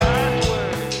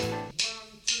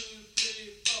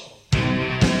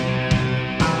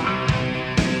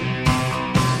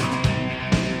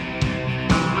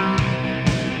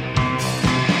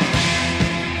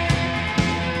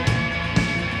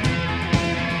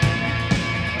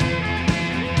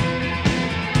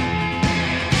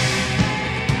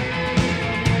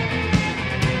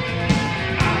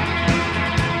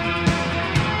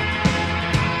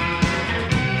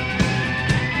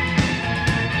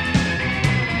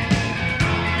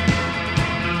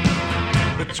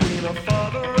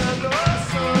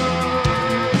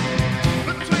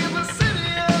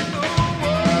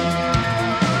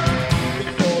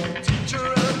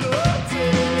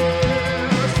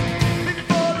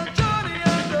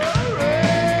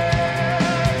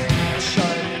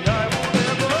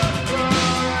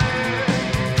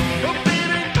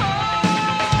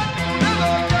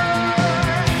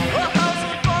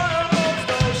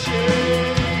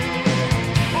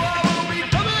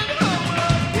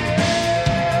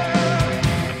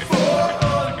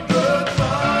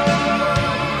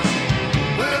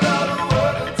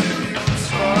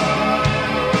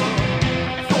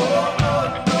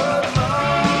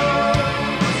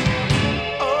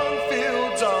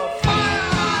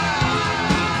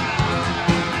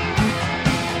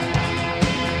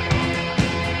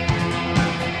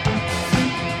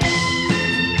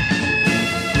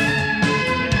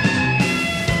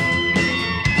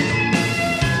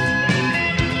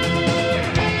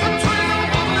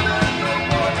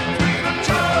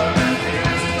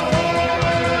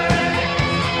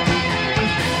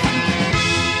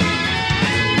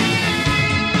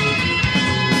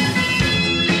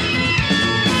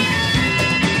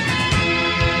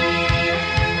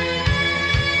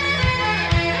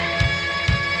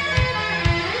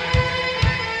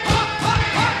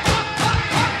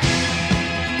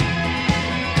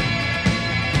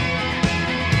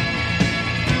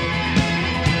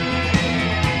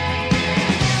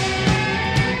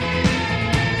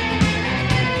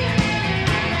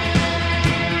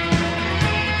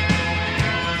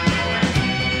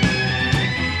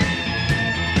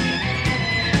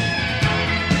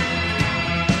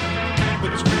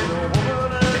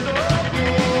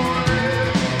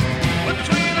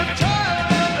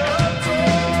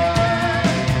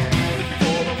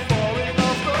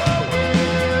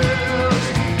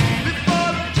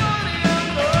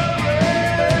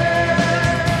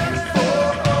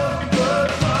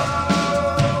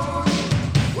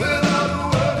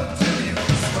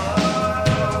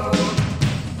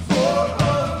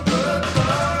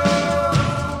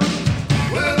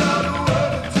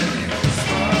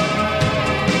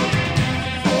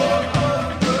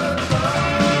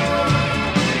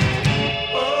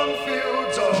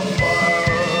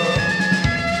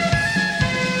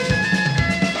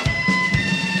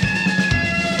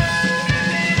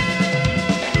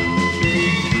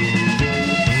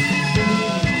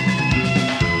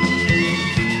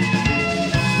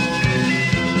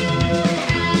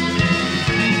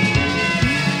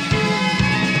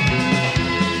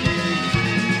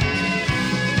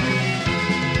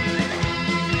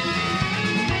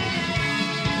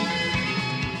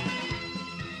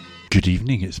Good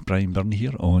evening, it's Brian Byrne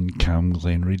here on Cam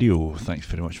Glen Radio. Thanks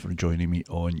very much for joining me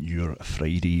on your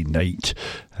Friday night.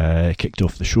 Kicked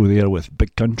off the show there with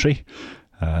Big Country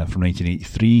from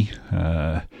 1983.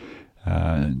 That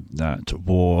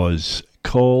was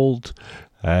called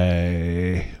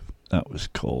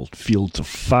Fields of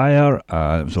Fire.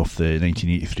 It was off the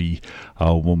 1983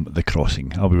 album The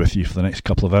Crossing. I'll be with you for the next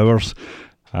couple of hours,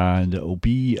 and it will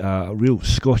be a real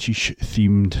Scottish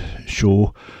themed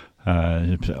show.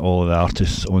 All of the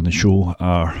artists on the show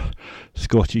are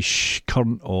Scottish,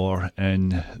 current or in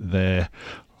the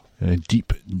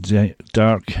deep,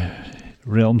 dark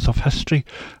realms of history.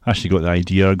 I actually got the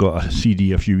idea. I got a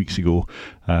CD a few weeks ago.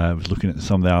 I was looking at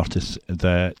some of the artists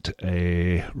that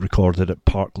recorded at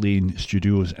Park Lane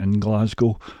Studios in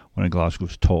Glasgow, one of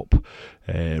Glasgow's top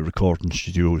recording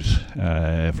studios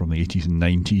from the 80s and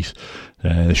 90s.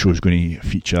 The show is going to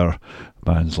feature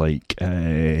bands like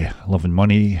Love and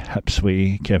Money,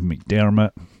 Hipsway, Kevin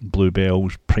McDermott,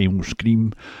 Bluebells, Primal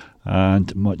Scream,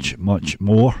 and much, much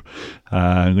more.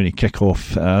 I'm going to kick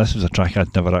off. This was a track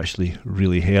I'd never actually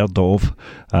really heard of.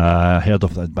 Heard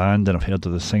of the band and I've heard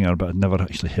of the singer, but I'd never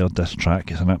actually heard this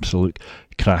track. It's an absolute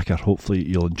cracker. Hopefully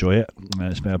you'll enjoy it.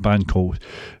 It's by a band called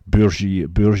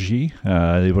Bourgie.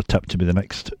 They were tipped to be the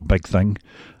next big thing.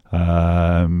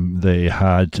 They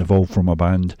had evolved from a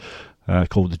band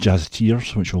called the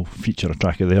Jazzeteers, which will feature a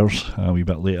track of theirs a wee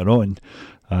bit later on.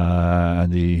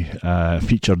 And they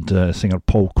featured singer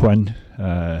Paul Quinn.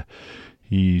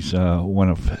 He's one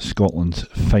of Scotland's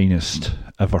finest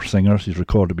ever singers. He's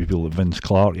recorded with people like Vince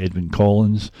Clarke, Edwyn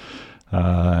Collins,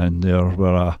 and there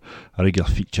were a regular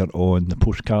feature on the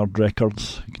Postcard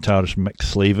Records. Guitarist Mick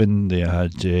Slavin. They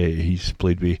had he's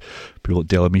played with people like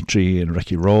Delamitri and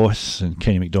Ricky Ross and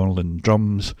Kenny MacDonald on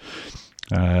drums.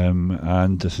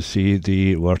 And as I say,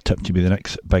 they were tipped to be the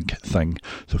next big thing.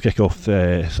 So kick off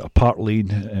the sort of Park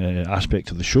Lane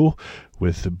aspect of the show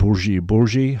with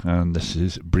Bourgie, and this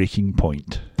is Breaking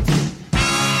Point.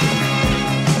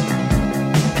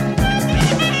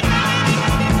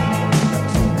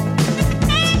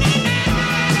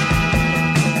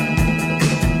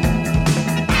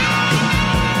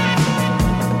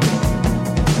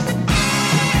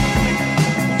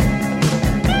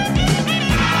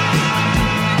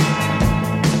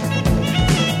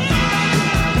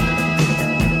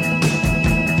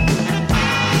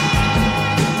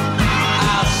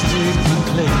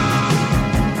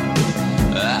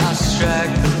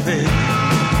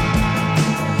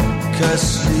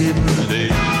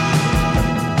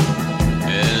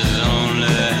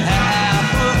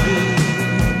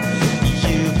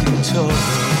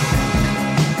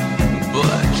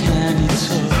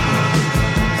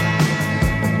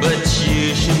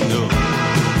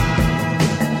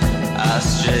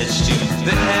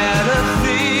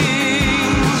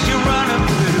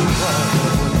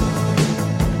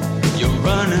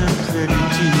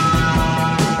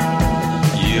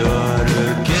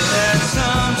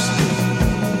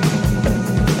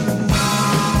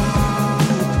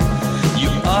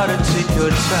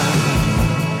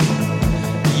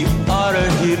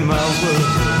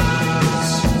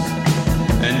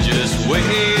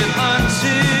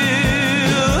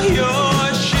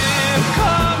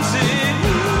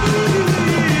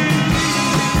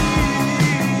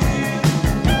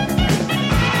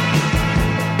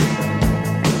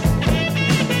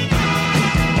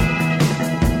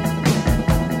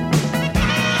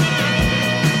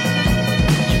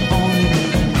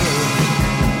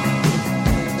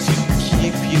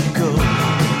 Keep you going.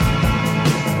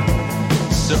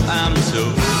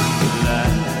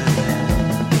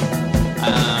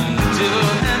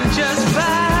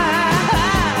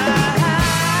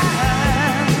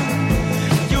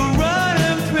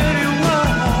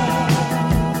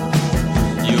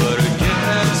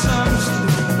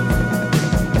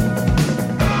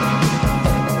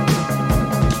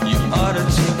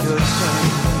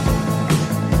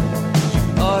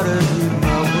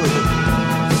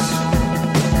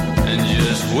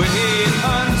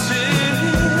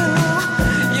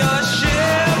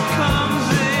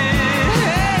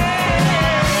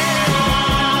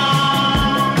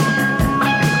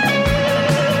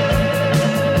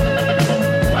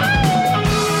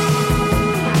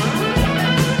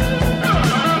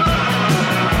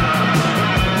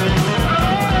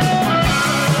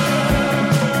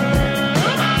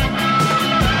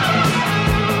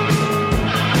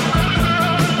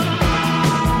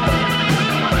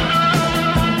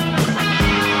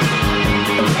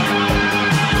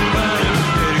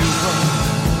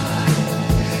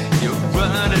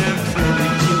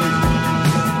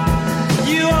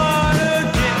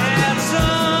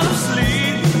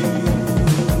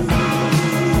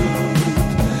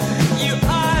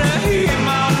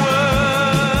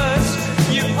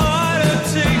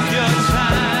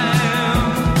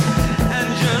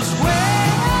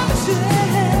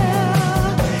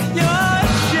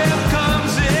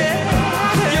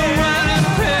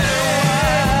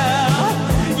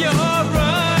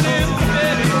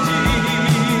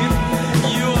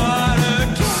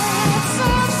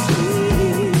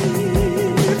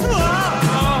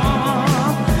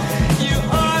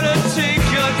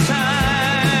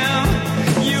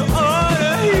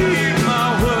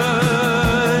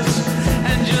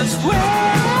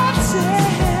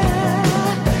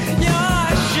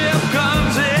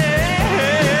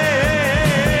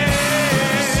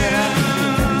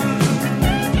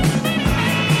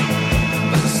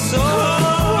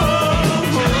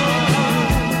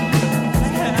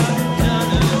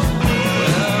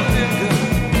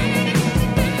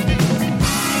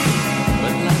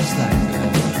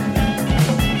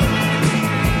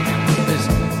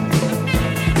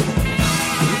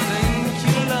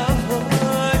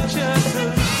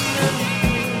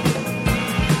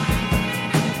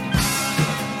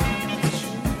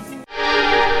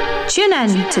 Tune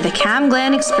in to the Cam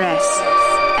Glen Express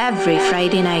every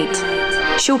Friday night,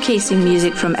 showcasing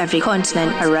music from every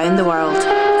continent around the world.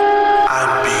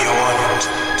 And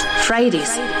beyond.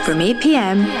 Fridays from 8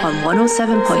 p.m. on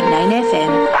 107.9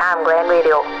 FM. Cam Glen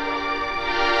Radio.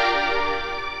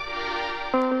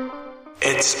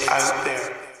 It's out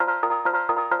there.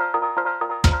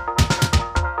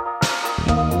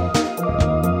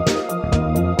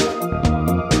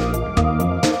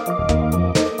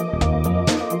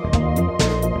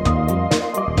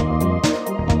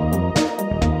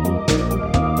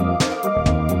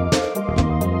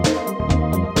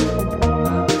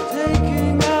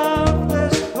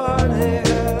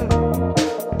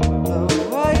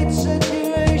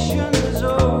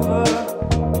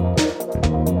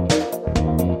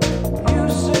 You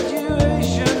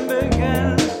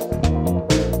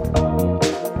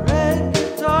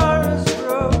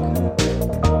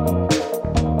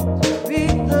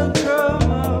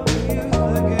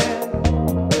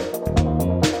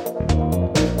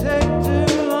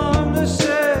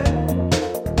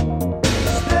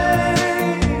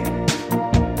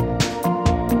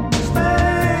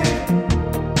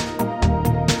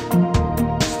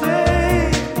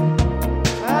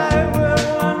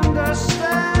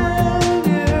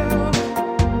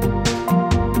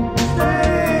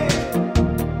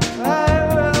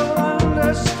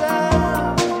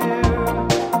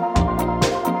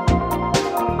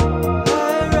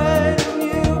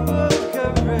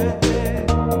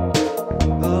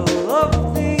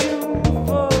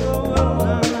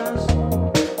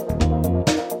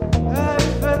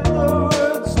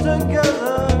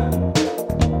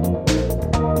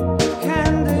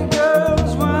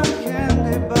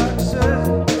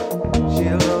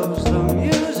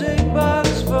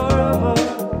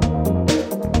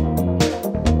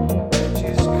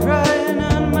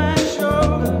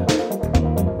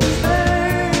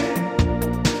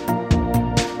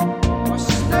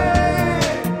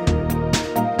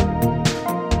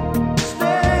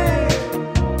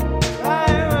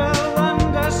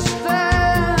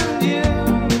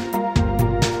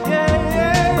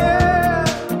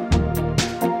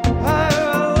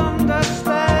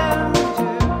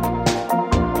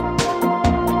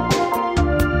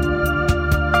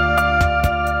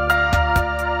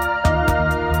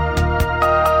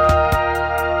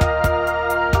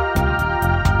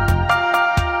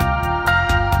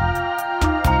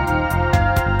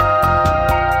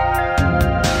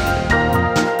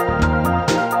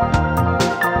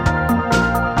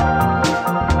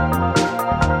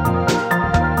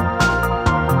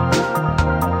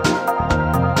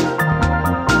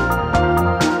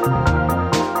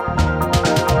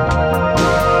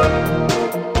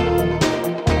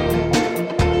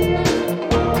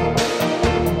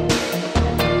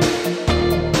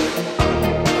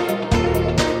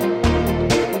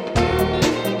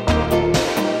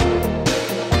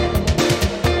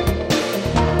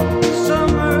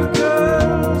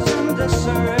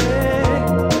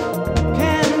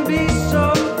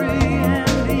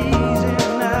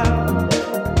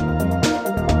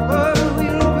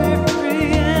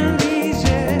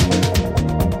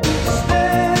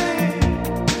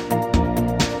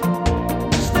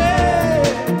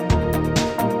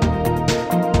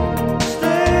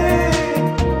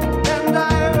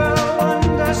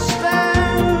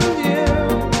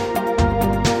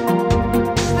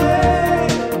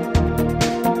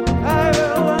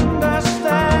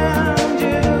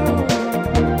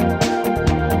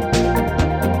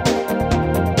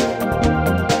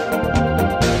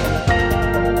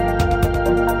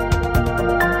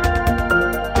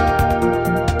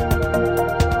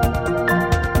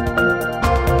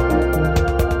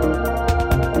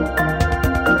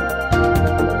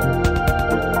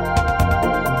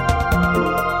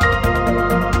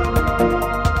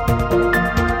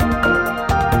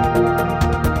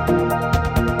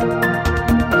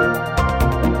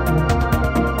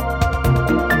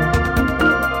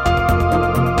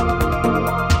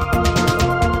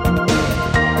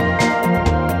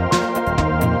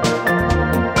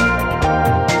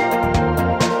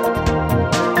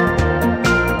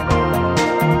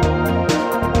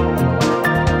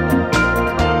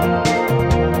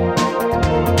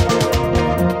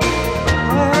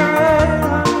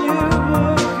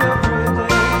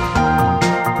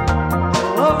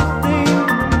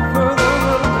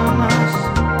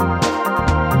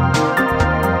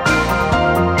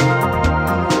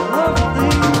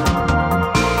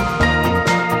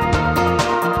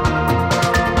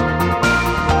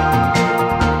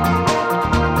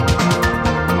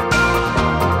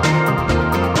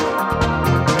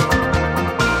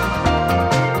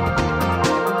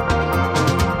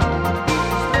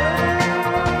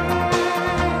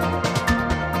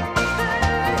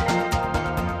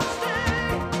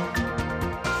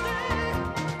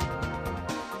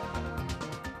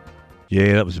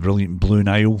Yeah, that was a brilliant. Blue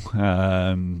Nile,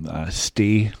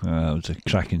 Stay, it was a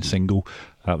cracking single.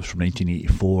 That was from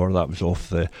 1984. That was off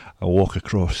the A Walk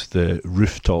Across the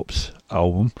Rooftops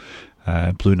album.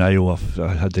 Blue Nile,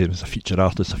 I had them as a feature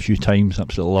artist a few times.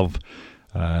 Absolutely love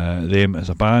them as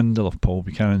a band. I love Paul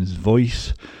Buchanan's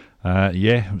voice.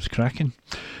 Yeah, it was cracking.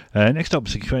 Next up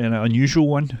is quite an unusual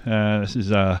one. This is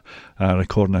a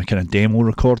recording, a kind of demo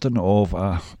recording of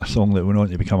a song that went on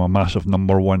to become a massive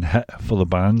 #1 hit for the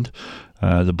band,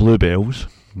 the Bluebells.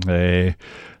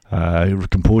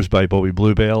 Composed by Bobby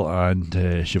Bluebell and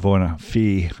Siobhan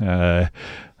Fay.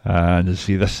 And as I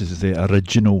say, this is the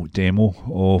original demo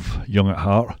of Young at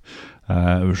Heart.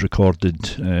 It was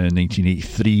recorded in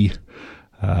 1983.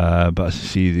 But as I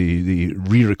say, they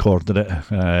re-recorded it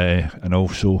and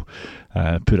also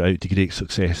put it out to great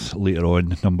success later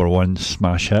on, #1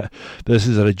 smash hit. But this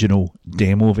is the original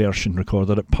demo version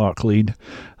recorded at Park Lane.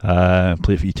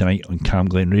 Play for you tonight on Cam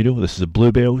Glen Radio. This is the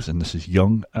Bluebells and this is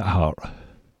Young at Heart.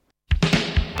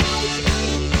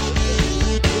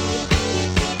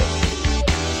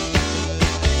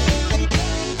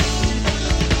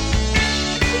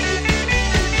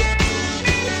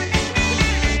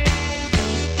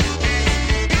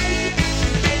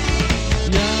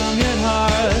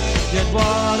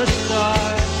 What a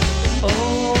start,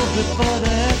 oh, before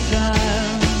their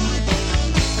time.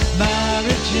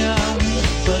 Marriage young,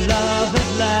 but love at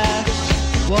last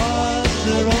was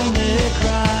their only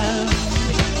crime.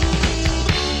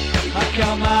 How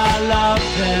come I love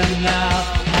them now?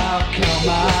 How come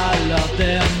I love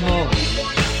them more?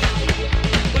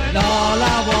 When all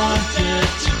I wanted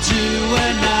to do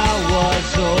when I was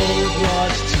old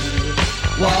was to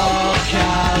walk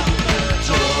out the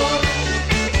door.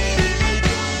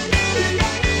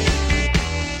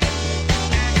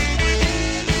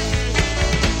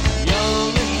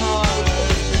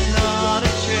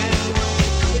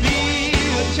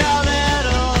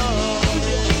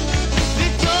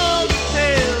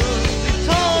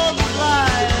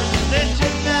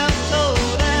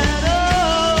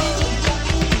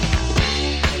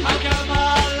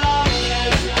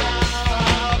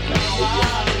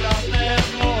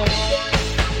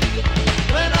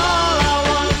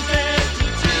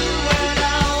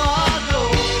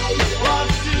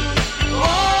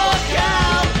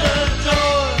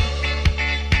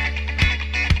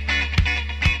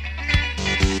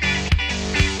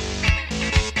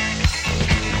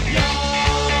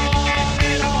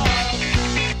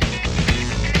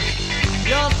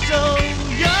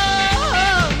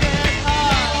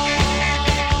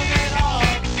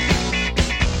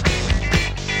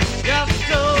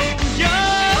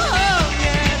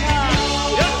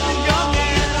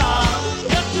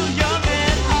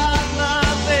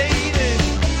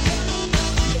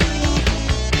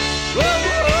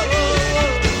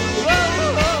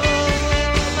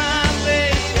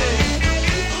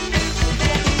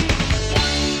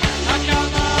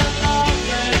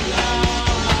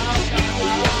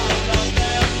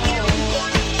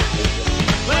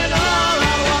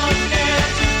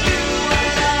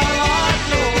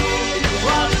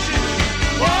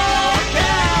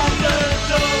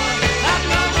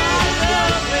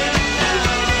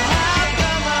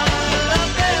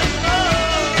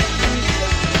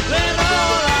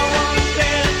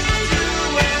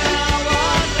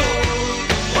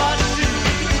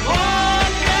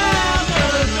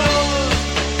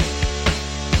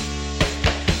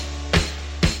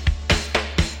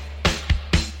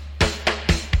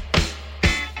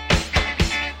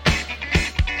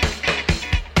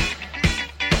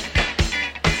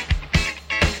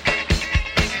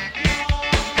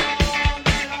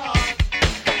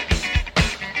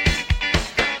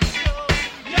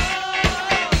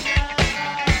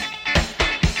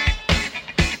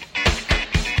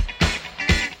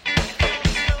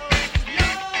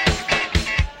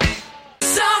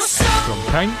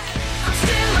 Pink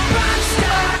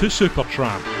to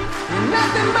Supertramp, from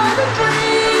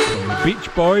the Beach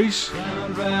Boys to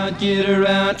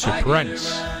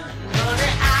Prince,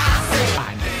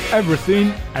 and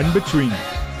everything in between.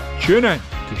 Tune in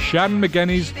to Sharon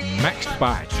McGinney's Mixed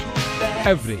Bag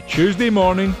every Tuesday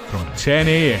morning from 10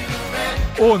 a.m.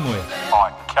 only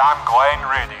on Cam Glen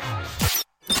Radio.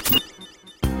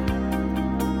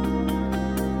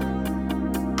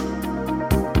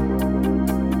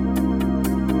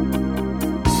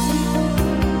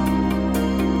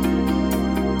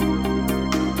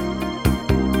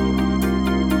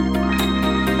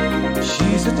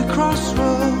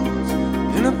 Crossroads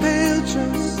in a pale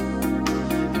dress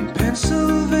in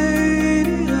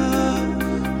Pennsylvania,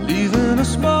 leaving a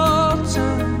small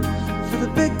town for the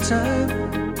big time.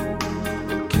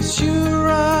 Kiss you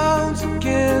around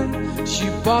again,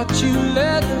 bought you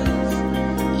letters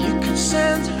you could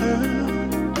send her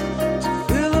to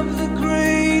fill up the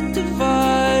great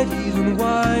divide. Even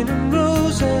wine and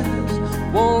roses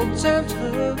won't tempt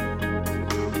her.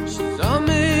 She's all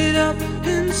made up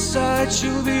inside.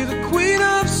 She'll be the queen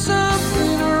of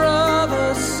something or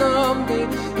other someday.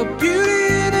 A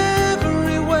beauty in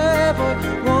every way, but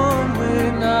one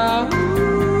way now.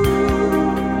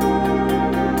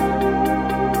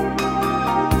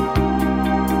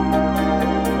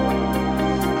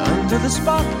 Under the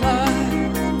spotlight,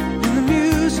 in the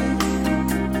music,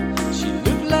 she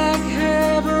looked like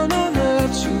heaven on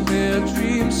earth. She'll be a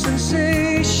dream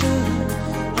sensation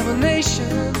of a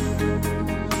nation.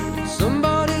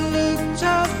 Somebody looked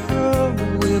at her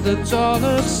with a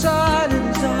dollar sign in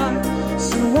his eye.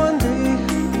 So one day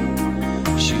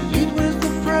she'll lead with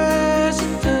the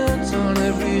president on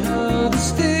every other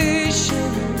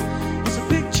station. It's a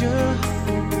picture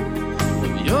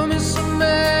of your Miss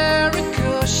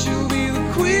America. She'll be the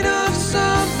queen of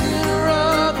something or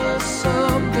other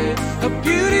someday. A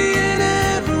beauty in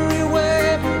every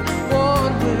way, but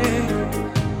one way.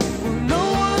 Well, no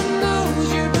one knows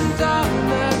you've been down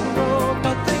that road,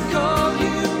 but they call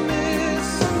you Miss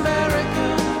America.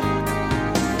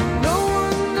 No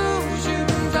one knows you've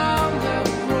been down that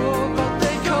road, but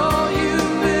they call you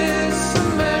Miss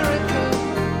America.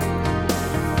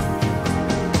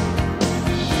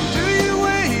 Do you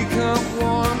wake up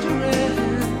wondering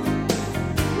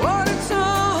what it's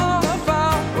all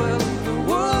about? Well, the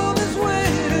world is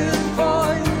waiting for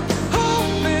you,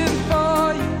 hoping for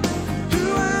you. Who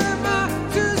am I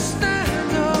to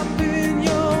stand up in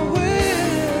your way?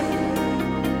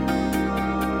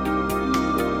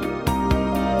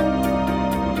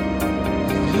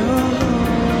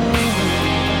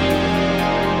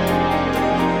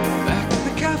 Back at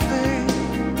the cafe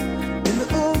in the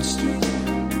old street,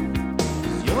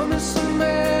 you're Miss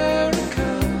America,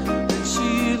 and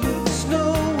she looks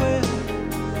nowhere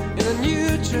in a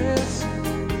new dress.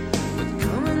 But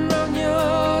coming round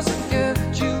yours again,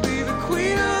 she'll be the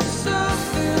queen of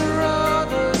something or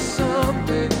other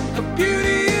someday. A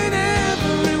beauty in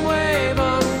every way,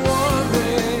 but one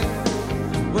way.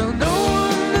 Well, no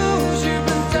one knows you've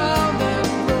been down that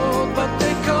road, but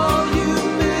they call you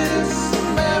Miss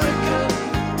America.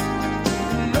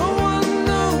 No one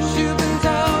knows you've been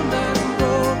down that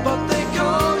road, but they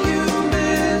call you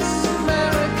Miss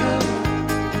America.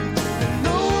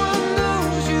 No one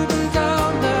knows you've been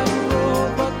down that road,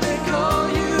 but they call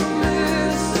you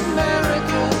Miss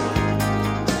America.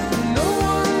 No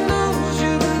one knows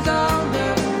you've been down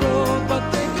that road, but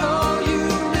they call you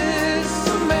Miss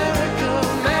America,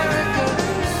 America.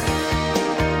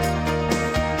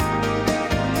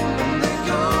 And they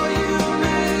call you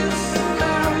Miss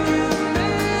America,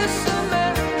 Miss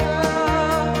America.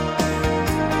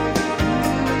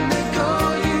 And they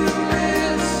call you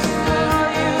Miss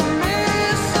America,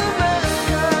 Miss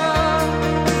America.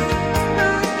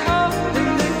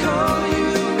 And they call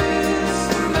you Miss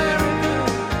America.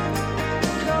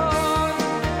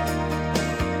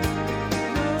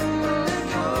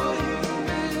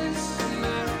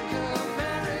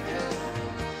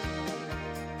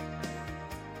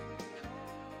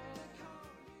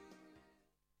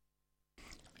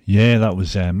 Yeah, that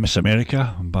was Miss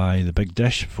America by The Big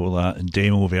Dish. Before that,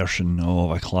 demo version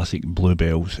of a classic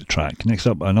Bluebells track. Next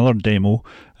up, another demo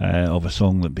of a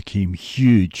song that became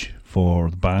huge for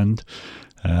the band.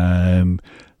 As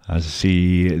I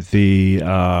say, they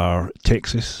are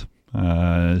Texas.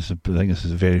 I think this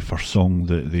is the very first song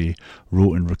that they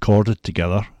wrote and recorded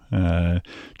together.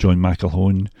 John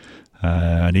McElhone,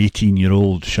 an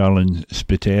 18-year-old Charlene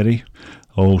Spiteri,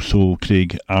 also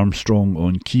Craig Armstrong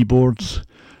on keyboards.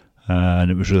 And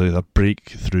it was really a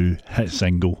breakthrough hit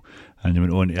single, and they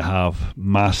went on to have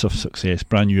massive success.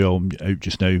 Brand new album out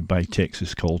just now by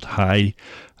Texas called High.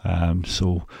 Doing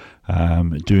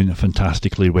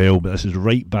fantastically well, but this is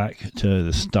right back to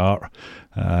the start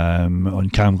on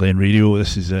Cam Glen Radio.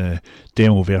 This is a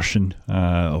demo version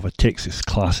of a Texas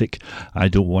classic, I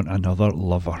Don't Want Another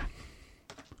Lover.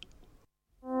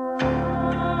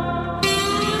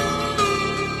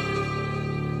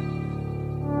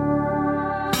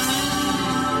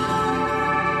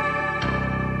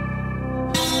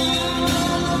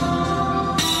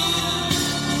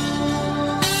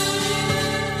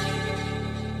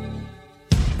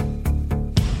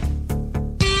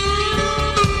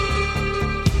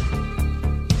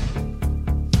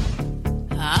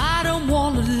 I don't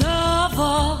want a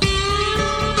lover,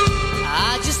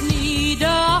 I just need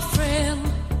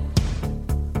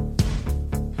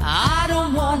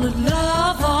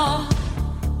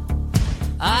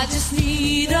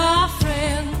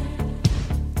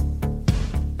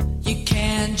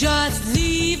just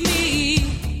leave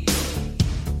me.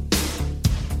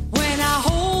 When I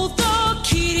hold the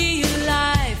key to your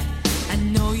life, I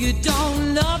know you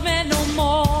don't love me no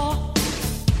more.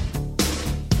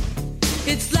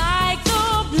 It's like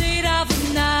the blade of a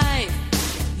knife,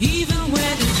 even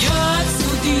when it cuts so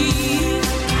deep.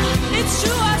 It's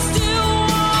true, I still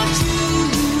want you,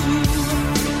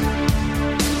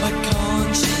 but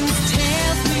conscience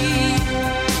tells me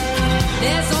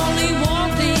there's only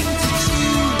one thing to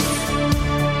choose.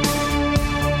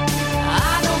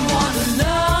 I don't want a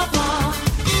lover,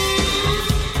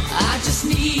 I just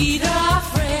need a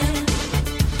friend.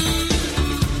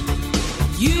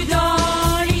 You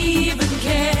don't even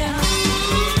care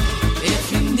if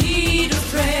you need a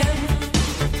friend.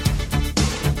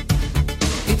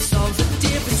 It's all a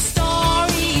different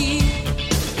story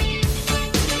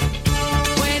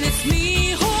when it's me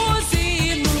who's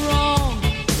in the wrong,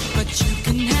 but you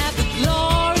can have the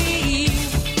glory.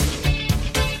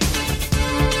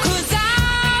 'Cause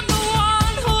I'm the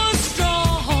one who's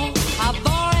strong. I've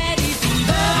already been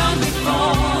burned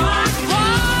before,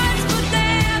 once but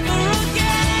never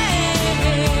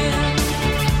again.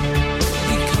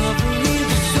 Recovery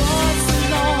was so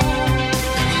long,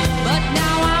 but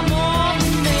now I'm on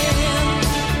the mend.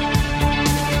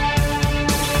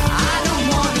 I don't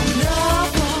want a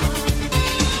lover,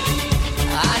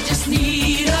 I just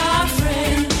need a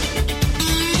friend.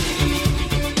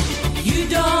 You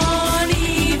don't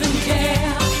even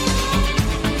care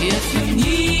if you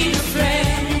need a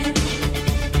friend.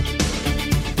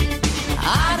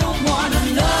 I don't want a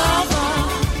lover,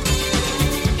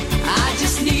 I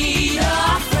just need a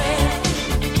friend.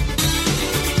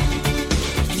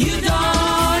 You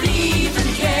don't even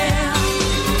care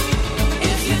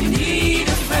if you need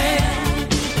a friend.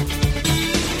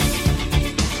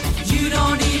 You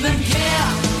don't even care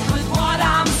with what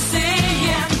I'm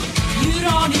saying. You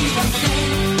don't even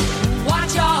think what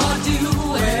you're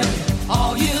doing.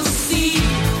 All you see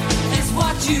is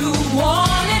what you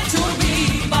want it to be.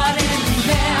 But in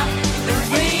there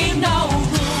ain't no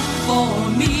room for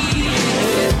me.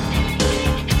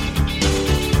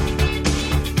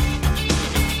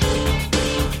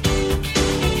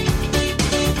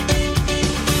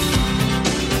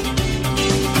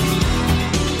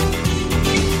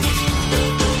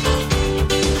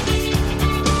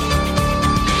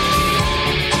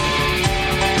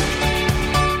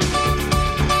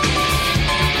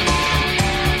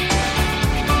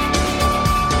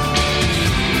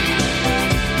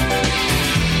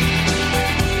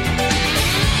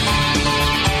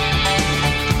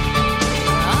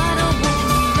 I don't want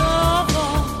a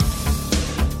lover,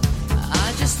 I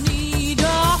just need a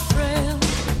friend.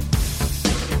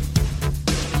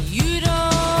 You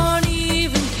don't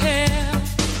even care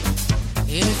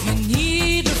if you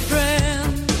need a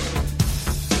friend.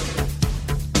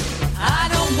 I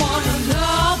don't want a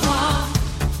lover,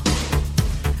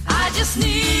 I just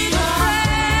need a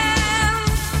friend.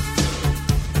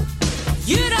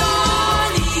 You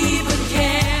don't even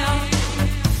care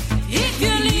if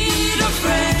you need a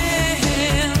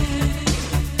friend.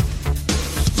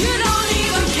 You don't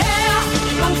even care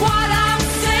for what I'm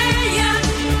saying.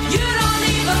 You don't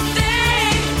even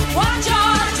think what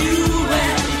you're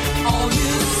doing. All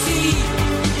you see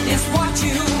is what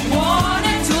you want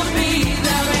it to be.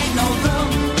 There ain't no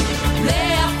room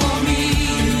left for me.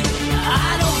 I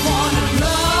don't want a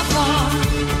lover,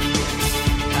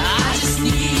 I just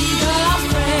need a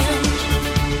friend.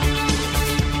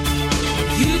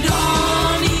 You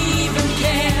don't even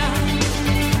care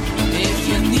if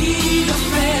you need a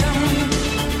friend.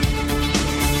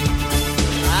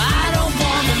 I don't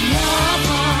want a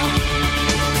lover,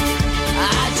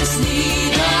 I just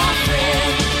need a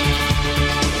friend.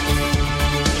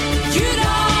 You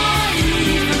don't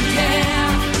even care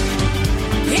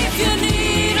if you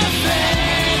need a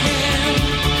friend.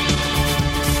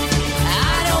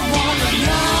 I don't want a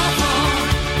lover,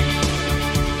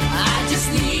 I just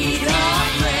need a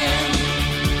friend.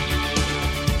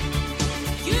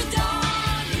 You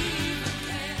don't even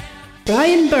care.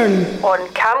 Brian Byrne. On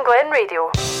Cam Glen Radio.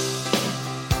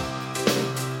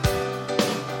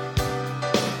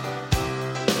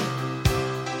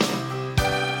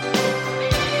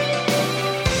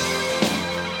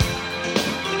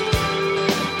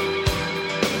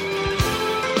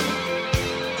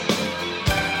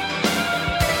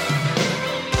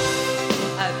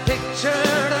 I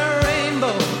pictured a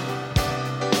rainbow.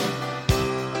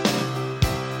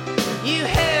 You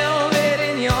held it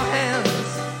in your hands.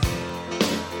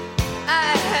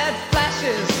 I had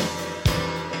flashes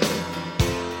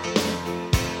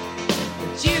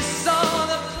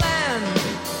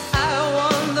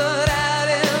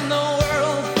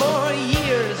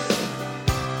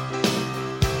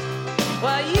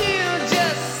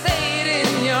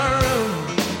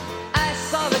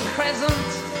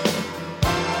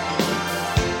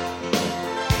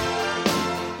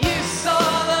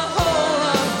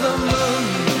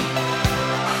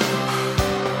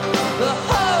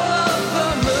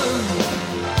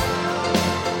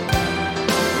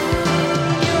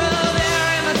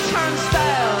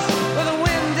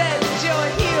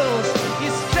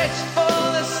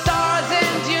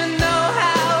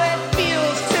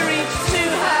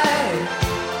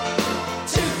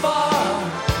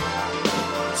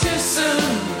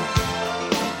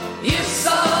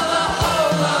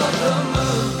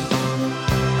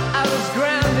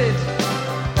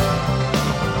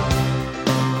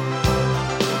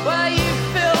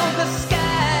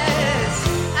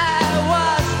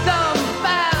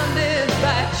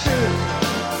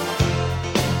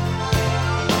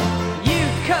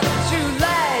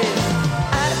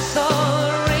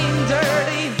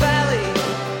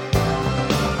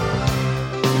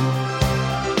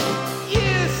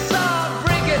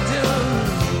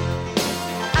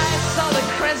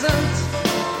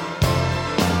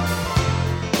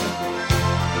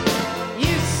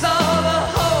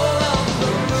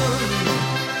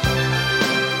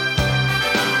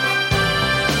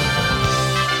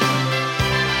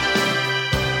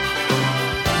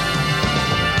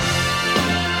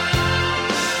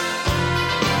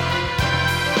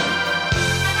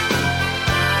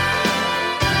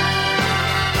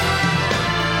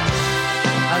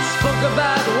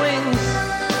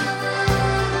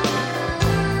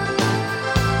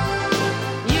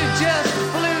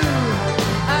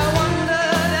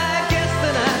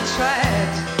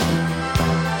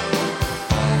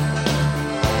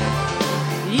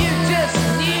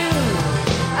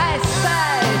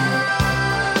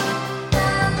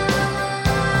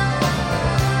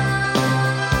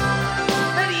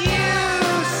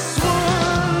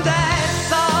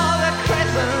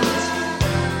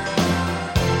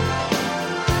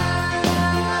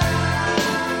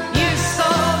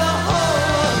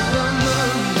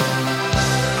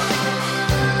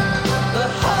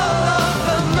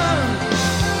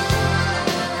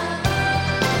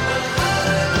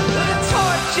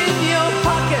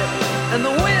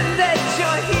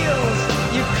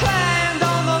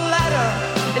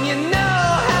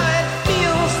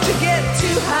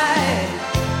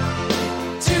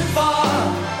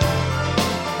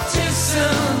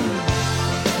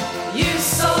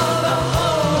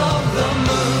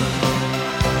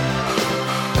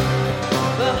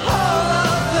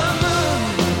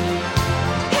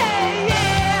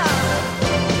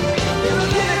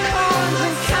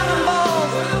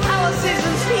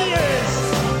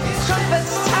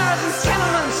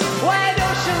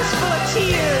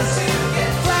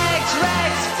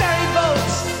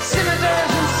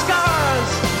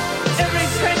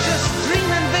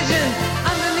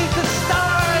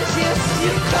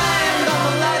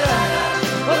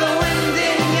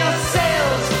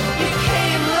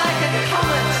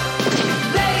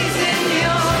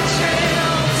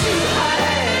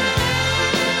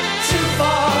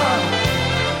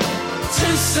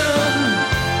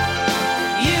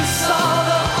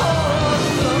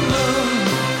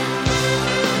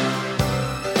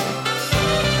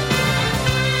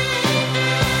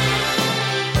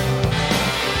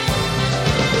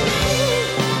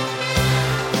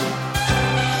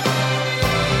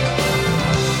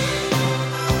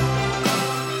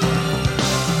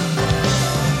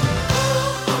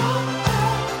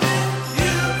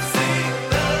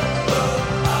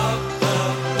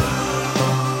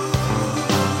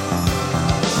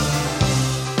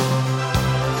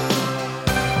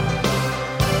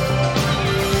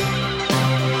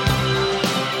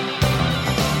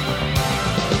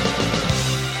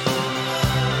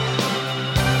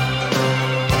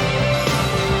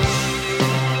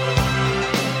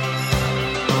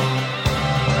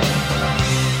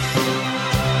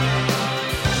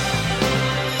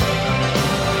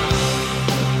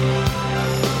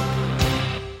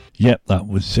Yep, that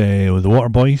was the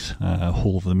Waterboys,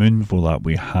 Hole of the Moon. Before that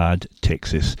we had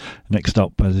Texas. Next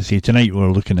up, as I say, tonight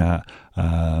we're looking at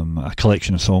a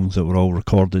collection of songs that were all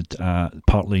recorded at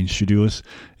Park Lane Studios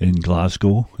in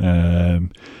Glasgow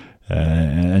in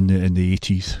the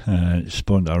 80s. It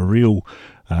spawned a real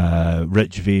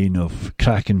rich vein of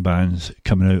cracking bands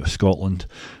coming out of Scotland,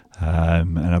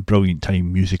 and a brilliant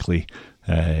time musically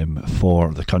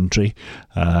for the country.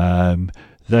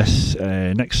 This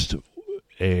next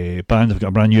band have got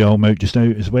a brand new album out just now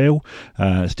as well.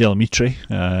 It's Del Amitri,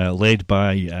 led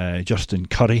by Justin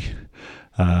Currie.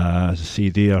 As I say,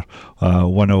 they're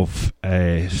one of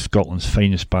Scotland's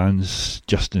finest bands.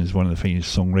 Justin is one of the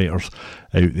finest songwriters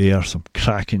out there. Some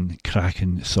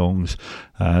cracking songs.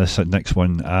 This next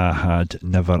one I had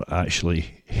never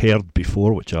actually heard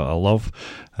before, which I love.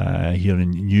 Hearing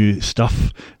new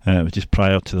stuff. It was just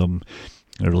prior to them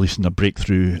releasing a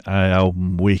breakthrough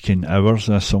album, Waking Hours.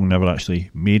 This song never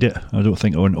actually made it. I don't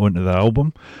think onto the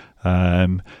album.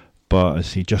 But I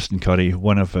see Justin Currie,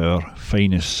 one of our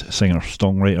finest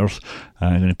singer-songwriters.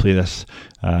 I'm going to play this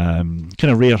kind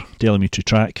of rare Del Amitri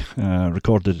track,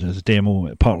 recorded as a demo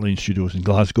at Park Lane Studios in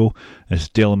Glasgow. It's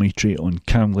Del Amitri on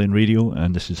Cam Glen Radio,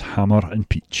 and this is Hammer and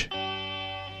Peach.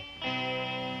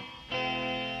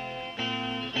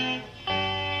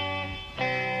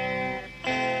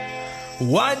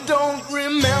 I don't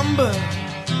remember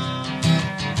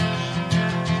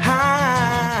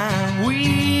how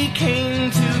we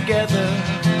came together,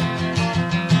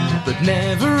 but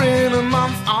never in a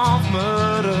month of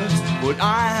murders would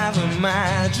I have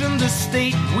imagined the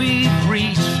state we've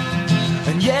reached.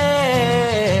 And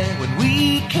yeah, when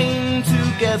we came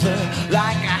together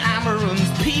like a hammer and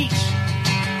peach,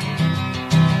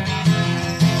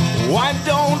 I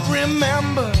don't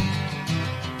remember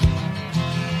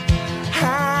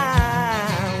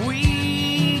how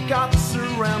we got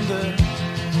surrendered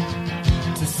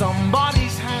to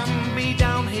somebody's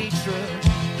hand-me-down hatred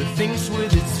that thinks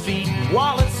with its feet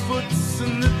while its foot's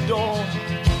in the door.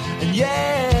 And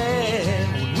yeah,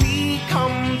 when we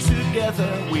come together,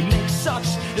 we make such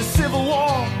a civil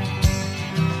war.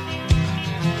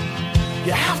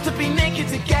 You have to be naked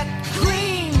to get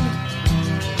clean.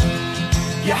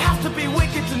 You have to be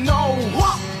wicked to know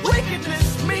what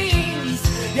wickedness means.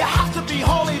 You have to be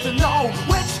holy to know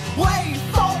which way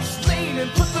folks lean, and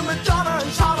put the Madonna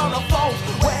and child on a fold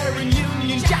wearing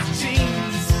Union Jack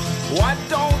jeans. I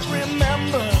don't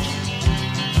remember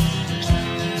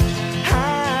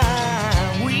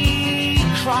how we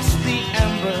crossed the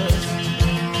embers,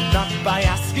 not by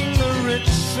asking the rich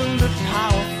and the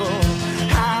powerful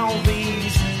how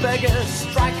these beggars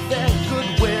strike their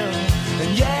goodwill.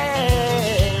 And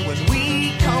yeah, when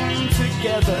we come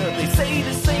together, they say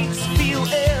the saints feel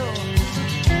ill.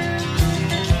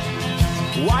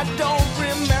 I don't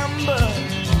remember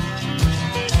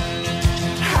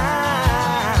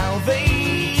how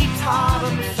they tarred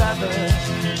and feathered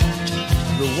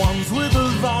the ones with the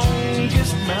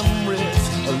longest memories,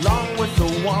 along with the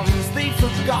ones they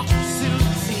forgot to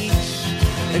teach.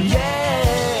 And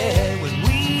yeah, when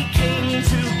we came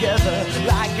together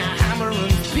like a hammer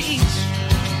and peach,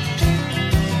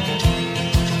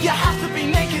 you have to be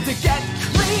naked to get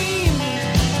clean.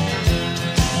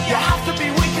 You have to be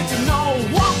wicked to know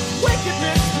what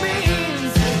wickedness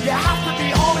means. You have to be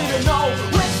holy to know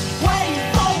which way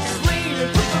folks lean,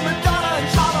 and put the Madonna and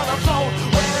child on the floor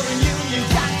wearing Union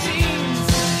Jack jeans.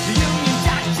 The Union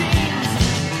Jack jeans.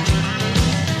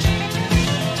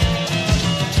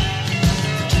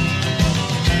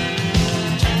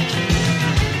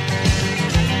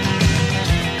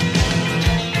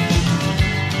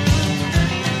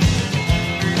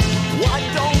 I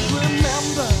don't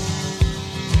remember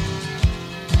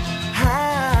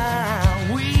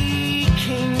how we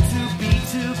came to be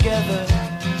together,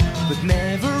 but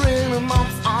never in a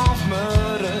month of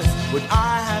murders would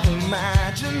I have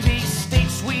imagined these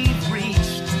states we've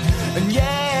reached. And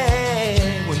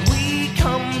yeah, when we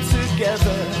come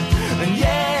together, and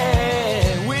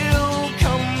yeah, we'll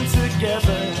come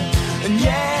together, and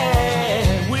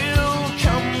yeah, we'll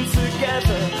come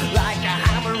together like a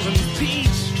hammer and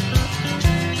peach,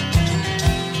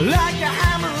 like a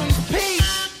hammer and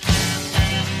peach,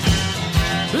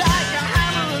 like a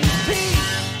hammer and peach,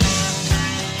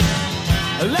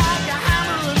 like a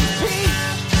hammer and peach,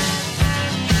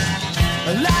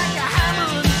 like a hammer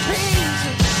and peach,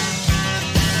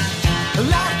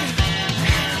 like a...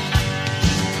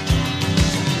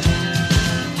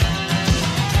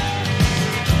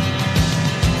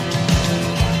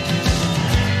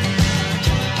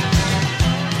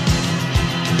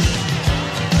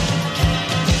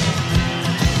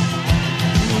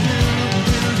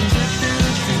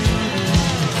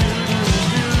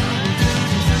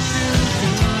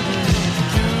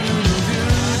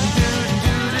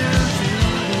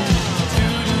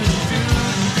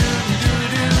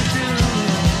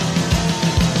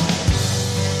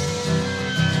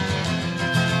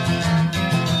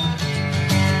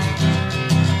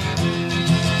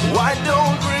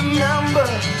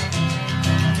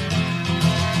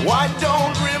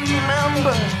 don't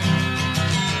remember.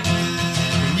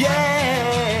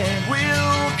 Yeah,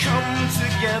 we'll come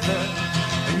together.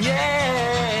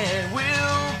 Yeah,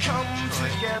 we'll come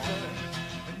together.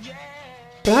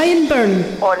 Brian Byrne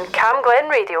on Cam Glen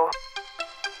Radio.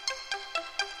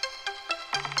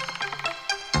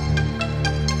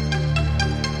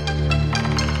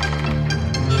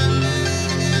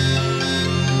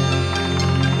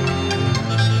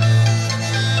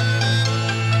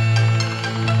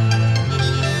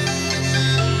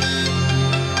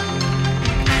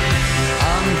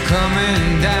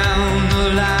 Coming down the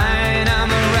line, I'm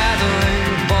a rattling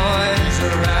boy. He's a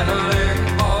rattling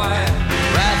boy.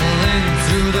 Rattling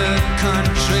through the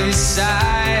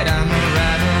countryside, I'm a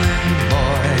rattling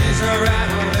boy. He's a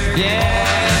rattling boy.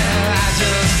 Yeah, I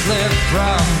just live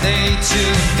from day to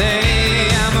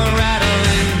day. I'm a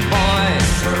rattling boy.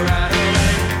 He's a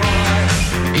rattling boy.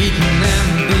 Eating them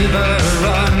beaver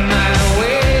on my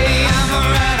way. I'm a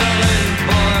rattling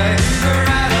boy. He's a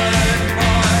rattling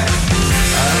boy.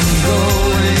 I'm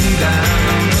going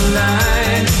down the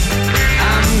line.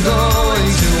 I'm going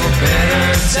to a better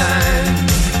time.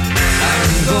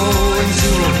 I'm going to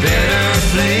a better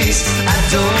place. I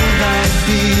don't like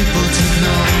people to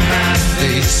know my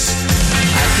face. I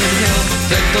can help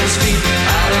get those feet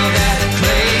out of that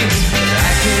clay, but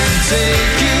I can't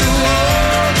take you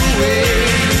all the way.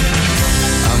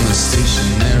 I'm as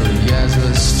stationary as a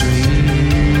stream.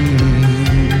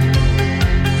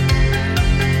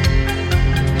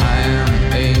 I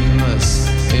am aimless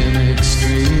in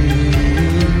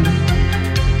extreme.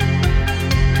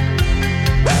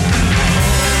 What I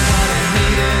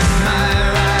need in my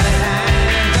right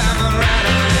hand, I'm a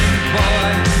rattling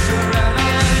boy. A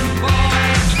rattling boy.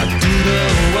 I do the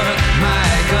work my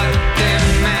gut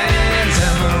demands.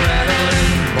 I'm a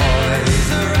rattling boy. He's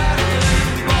a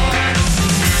rattling boy.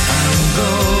 I'm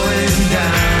going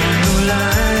down the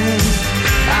line.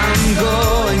 I'm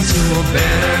going to a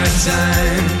better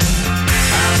time.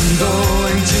 I'm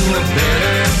going to a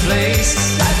better place.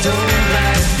 I don't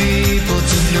like people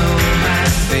to know my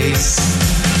face.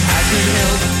 I can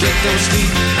help get those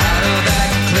feet out of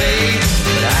that clay,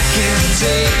 but I can't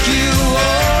take you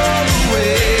all the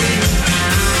way.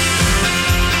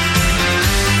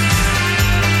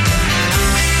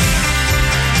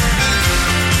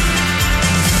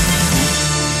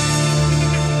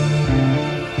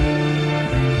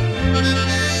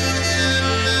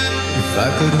 If I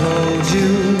could hold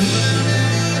you,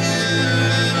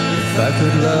 if I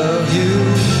could love you,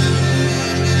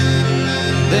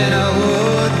 then I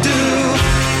would do.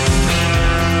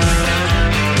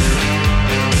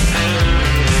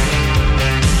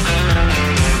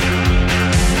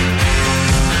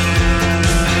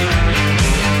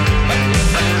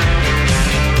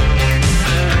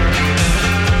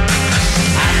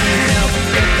 I can help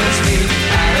get those feet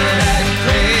out of that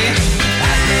clay. I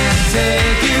can't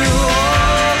take you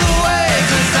all the way,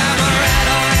 'cause I'm a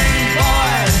rattling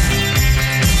boy.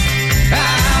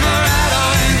 I'm a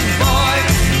rattling boy.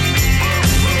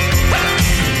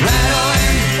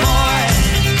 Rattling boy.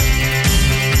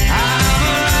 I'm a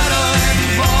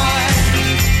rattling boy.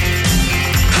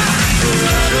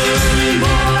 Rattling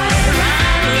boy.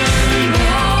 Rattling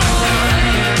boy.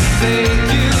 Take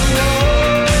you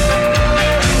all.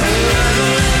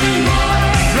 Rattling boy.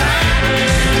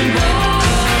 Rattling boy.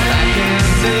 I can't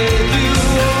take you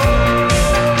all.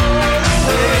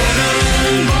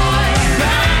 Rattling boy.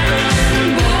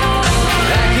 Rattling boy.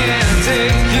 I can't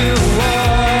take you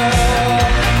all.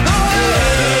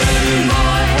 Rattling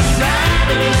boy.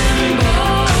 Rattling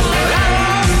boy. I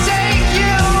won't take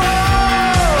you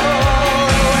all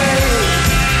away.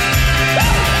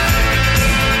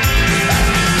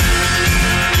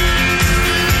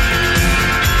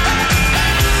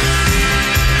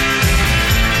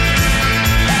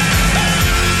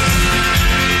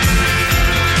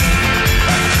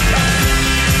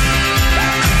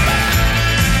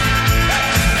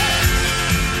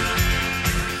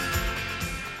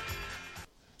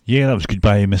 Yeah, that was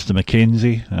Goodbye Mr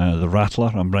Mackenzie, The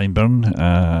Rattler. I'm Brian Byrne,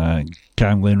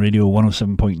 Cam Glen Radio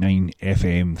 107.9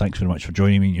 FM. Thanks very much for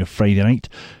joining me on your Friday night.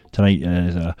 Tonight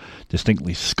is a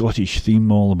distinctly Scottish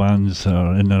theme. All the bands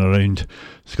are in and around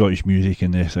Scottish music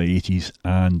in the 80s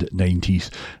and 90s.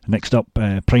 Next up,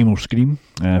 Primal Scream,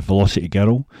 Velocity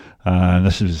Girl.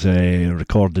 This was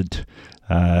recorded,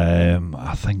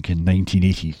 I think, in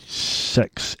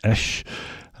 1986-ish.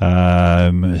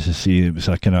 As I say, it was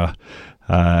a kind of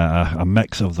a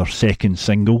mix of their second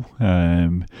single.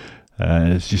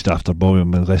 It's just after Bobby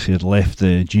and Melissa had left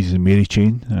the Jesus and Mary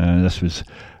chain. This was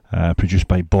produced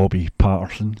by Bobby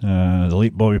Patterson, the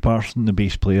late Bobby Patterson, the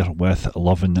bass player with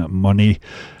Lovin' Money.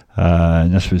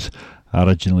 And this was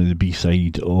originally the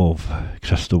B-side of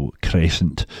Crystal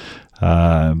Crescent.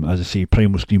 As I say,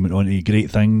 Primal Scream went on to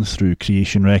great things through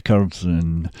Creation Records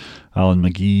and Alan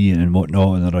McGee and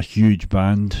whatnot, and they're a huge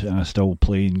band, still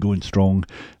playing, going strong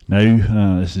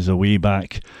now. This is a way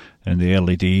back in the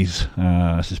early days.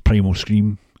 This is Primal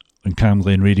Scream on Cam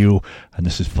Glen Radio, and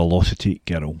this is Velocity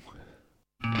Girl.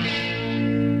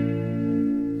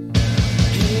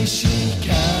 Here she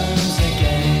comes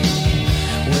again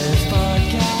with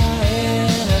vodka in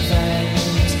her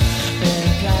veins. Been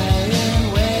playing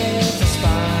with the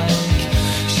spike.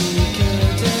 She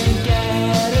couldn't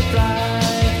get it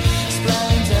right.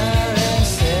 Splendor in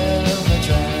silver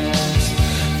dress,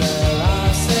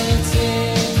 velocity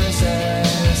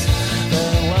princess. The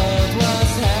world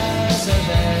was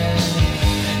hesitant.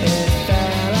 It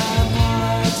fell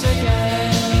apart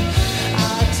again. I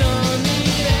don't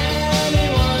need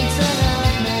anyone to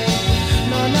help me.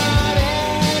 No, not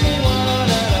anyone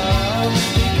at all.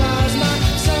 Because my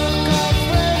so-called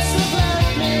friends have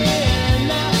left me, and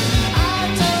now I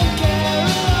don't care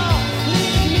at all.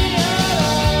 Leave me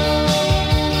alone.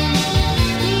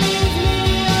 Leave me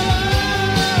alone.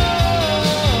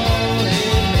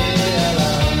 Leave me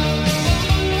alone.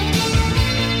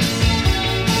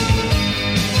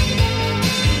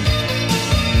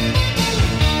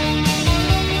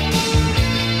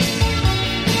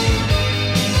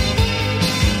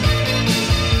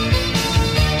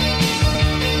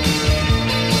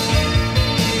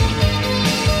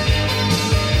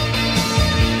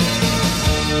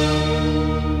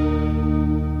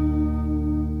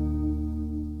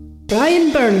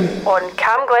 Brian Byrne. On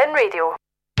Cam Glen Radio.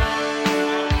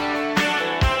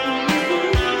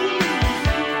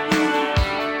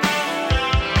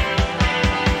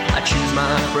 I choose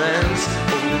my friends,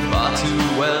 oh, far too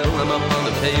well. I'm up on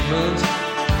the pavement,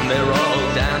 and they're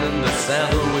all down in the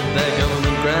cellar with their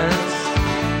government grants.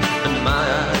 And my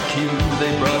IQ,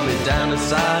 they brought me down to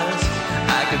size,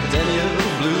 academia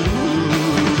blues.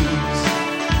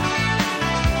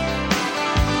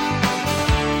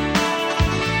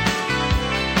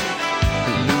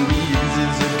 Louise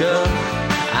is a girl,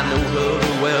 I know her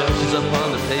well. She's up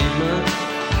on the pavement,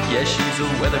 yeah, she's a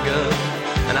weather girl.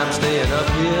 And I'm staying up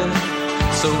here,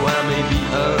 so I may be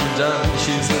undone.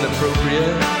 She's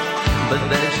inappropriate, but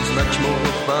then she's much more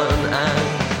fun.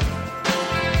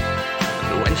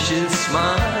 And when she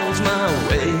smiles my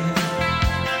way,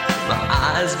 my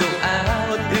eyes go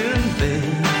out in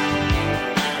vain.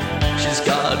 She's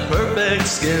got perfect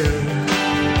skin.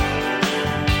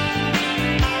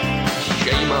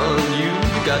 Shame on you,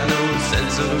 you got no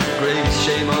sense of grace.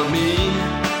 Shame on me.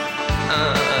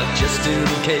 Just in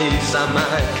case I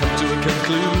might come to a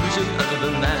conclusion other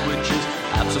than that which is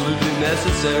absolutely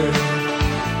necessary,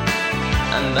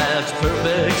 and that's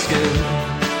perfect skin.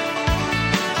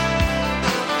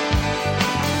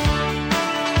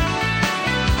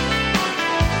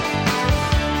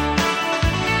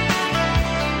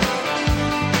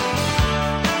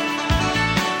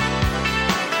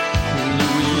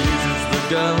 Louise is the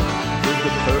girl with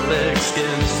the perfect skin.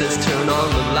 She says turn on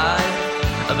the light,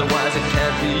 otherwise it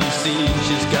can't be seen.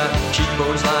 She's got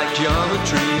cheekbones like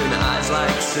geometry and eyes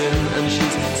like sin, and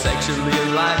she's sexually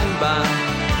enlightened by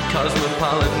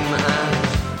cosmopolitan eyes.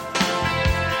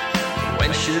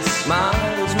 When she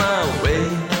smiles my way,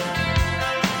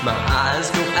 my eyes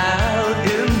go out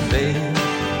in vain.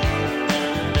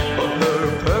 For her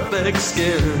perfect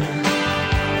skin,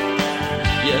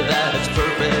 yeah, that's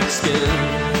perfect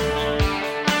skin.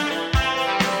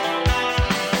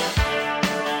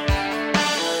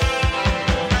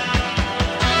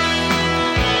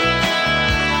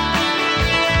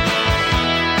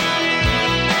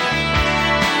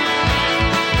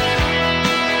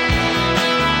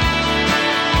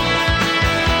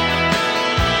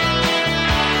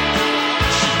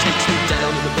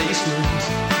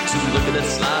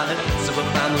 Slides of a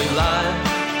family life,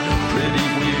 pretty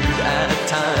weird at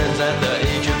times. At the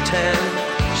age of 10,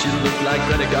 she looked like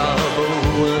Greta Garbo,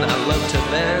 and I loved her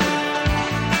then.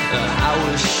 How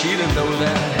was she to know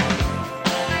that?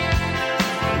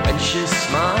 When she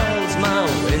smiles my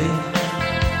way,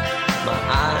 my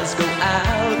eyes go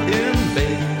out in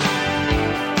vain.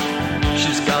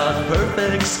 She's got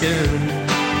perfect skin.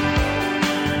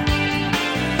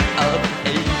 Up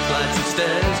 8 flights of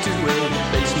stairs to a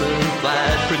basement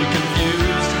flat, pretty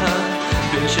confused, huh?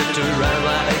 Been shipped around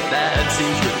like that,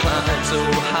 seems to climb so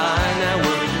high. Now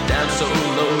we're down so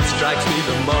low, strikes me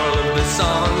the moral of the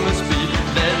song must be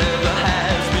there never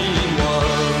has been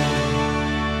one.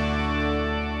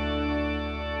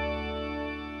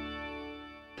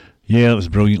 Yeah, it was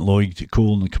brilliant. Lloyd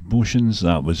Cole and the Commotions.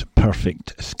 That was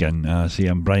Perfect Skin.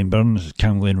 I'm Brian Burns,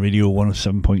 Camglen Radio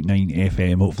 107.9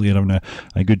 FM. Hopefully you're having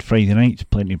a good Friday night.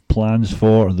 Plenty of plans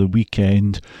for the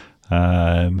weekend.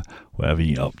 Whatever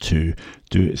you're up to,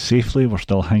 do it safely. We're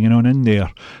still hanging on in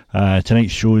there.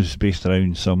 Tonight's show is based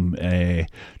around some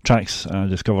tracks I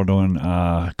discovered on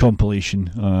a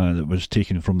compilation that was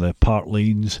taken from the Park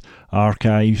Lanes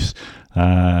archives,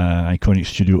 Iconic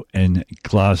Studio in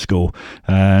Glasgow.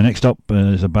 Next up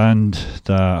is a band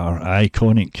that are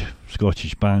iconic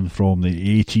Scottish band from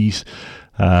the 80s,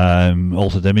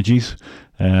 Altered Images.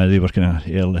 They were kind of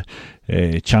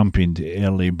early, championed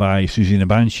early by Susie and the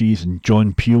Banshees, and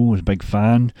John Peel was a big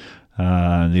fan.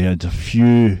 They had a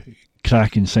few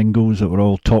cracking singles that were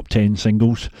all top 10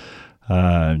 singles.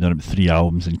 Done about 3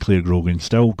 albums, and Claire Grogan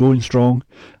still going strong.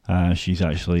 She's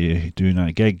actually doing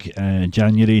a gig in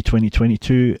January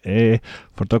 2022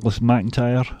 for Douglas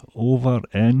McIntyre over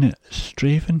in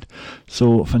Straven.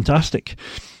 So fantastic.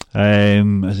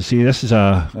 As I say, this is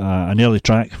an early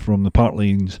track from the Park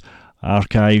Lanes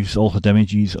archives, Altered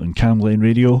Images on Camglen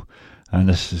Radio, and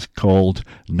this is called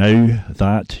Now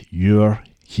That You're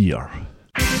Here.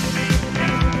 Now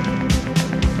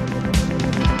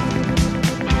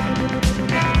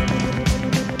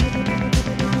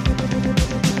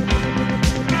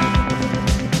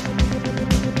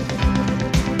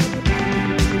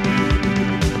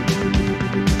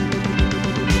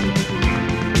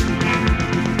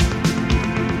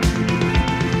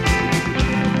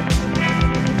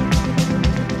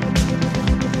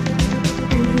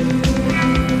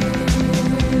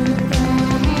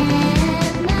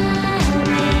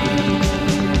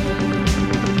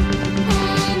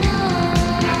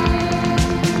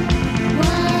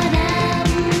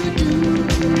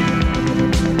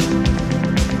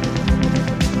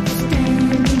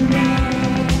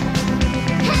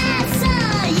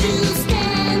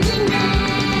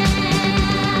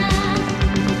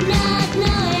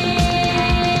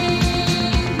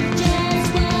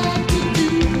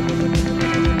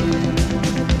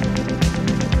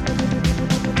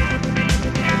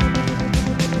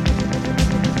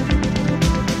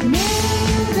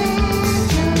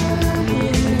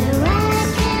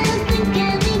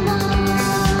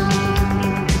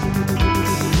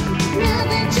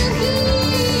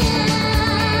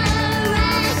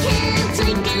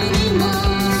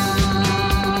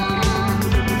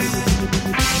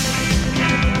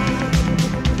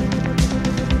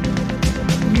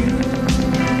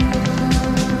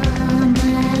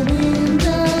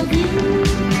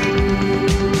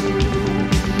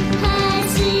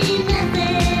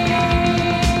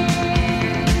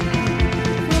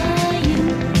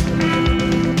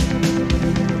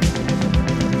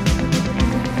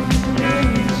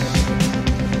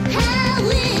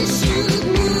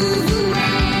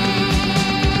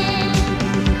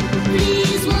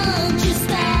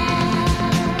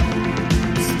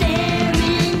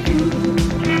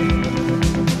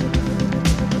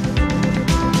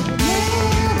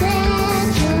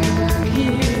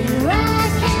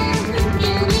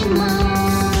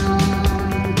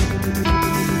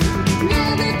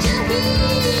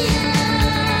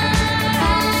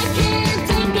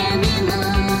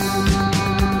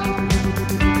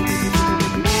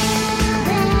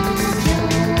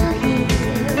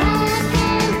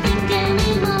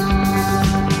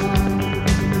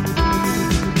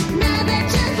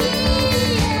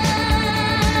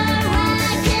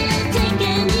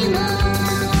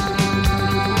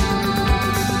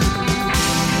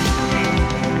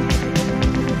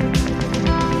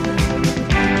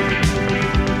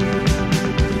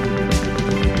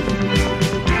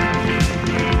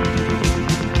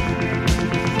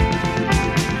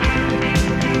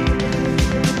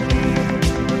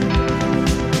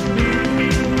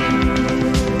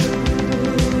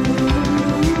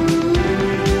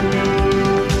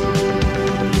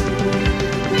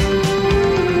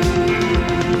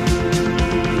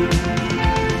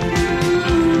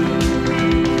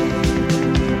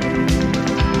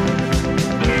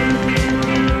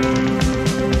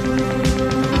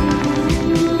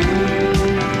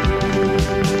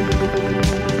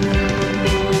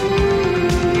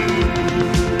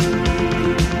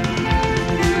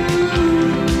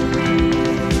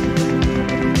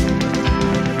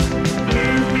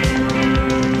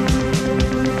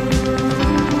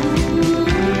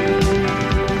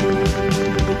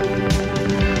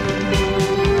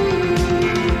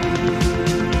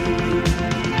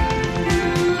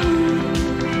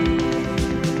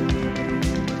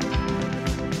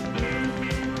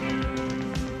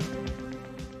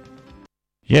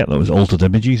Yeah, that was Altered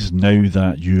Images, Now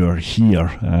That You're Here.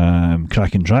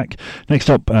 Cracking track. Next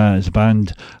up is a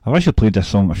band. I've actually played this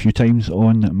song a few times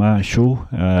on my show.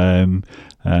 The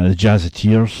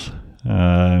Jazzeteers.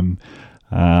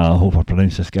 I hope I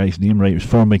pronounced this guy's name right. It was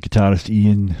formed by guitarist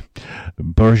Ian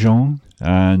Burgeon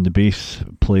and the bass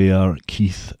player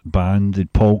Keith Band.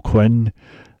 Paul Quinn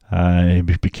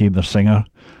became their singer.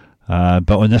 But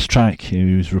on this track,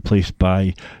 he was replaced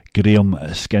by Graham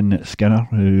Skinner,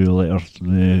 who later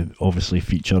obviously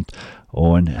featured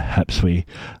on Hipsway.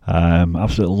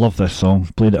 Absolutely love this song.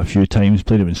 Played it a few times.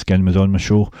 Played it when Skin was on my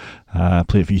show.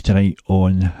 Played it for you tonight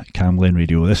on Cam Glen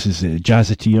Radio. This is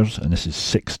Jazzeteers, and this is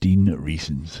 16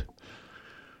 Reasons.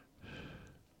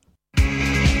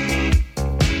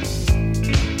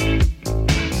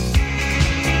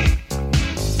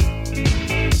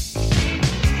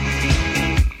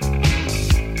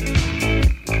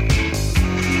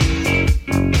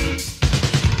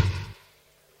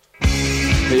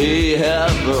 Hey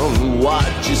heaven,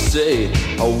 what'd you say?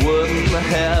 I wouldn't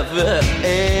have it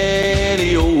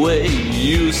any way.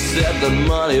 You said that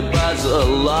money buys a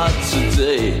lot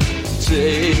today.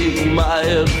 Take my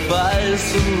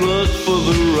advice and look for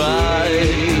the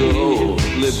right. Oh,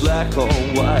 live black on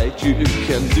white. You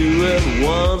can do it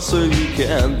once or you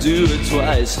can do it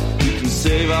twice. You can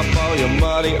save up all your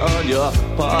money on your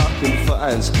parking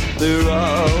fines. They're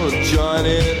all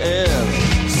joining in.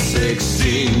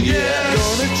 16, yeah,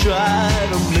 gonna try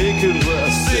to make it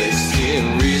worse.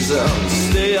 16 reasons,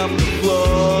 stay up the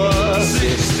floor.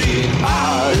 16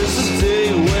 hours a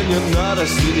day when you're not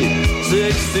asleep.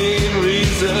 16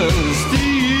 reasons, do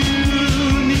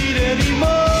you need any more?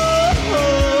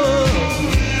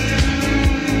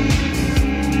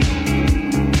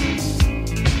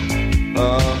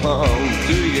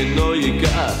 Do you know you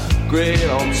got great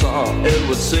on top? It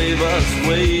would save us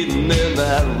waiting in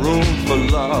that room for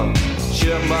long.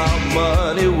 Share my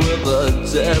money with a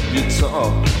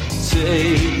debutante.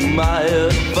 Take my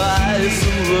advice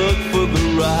and look for the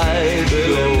right.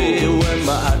 Baby, when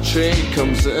my train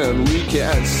comes in, we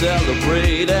can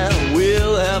celebrate and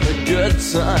we'll have a good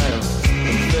time.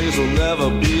 And things will never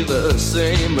be the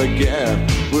same again.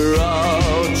 We're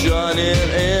all joining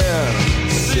in.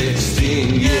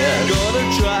 16, yeah, gonna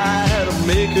try to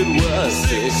make it worse.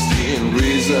 16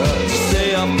 reasons,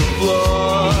 stay on the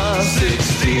floor.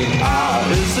 16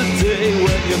 hours a day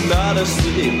when you're not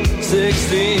asleep.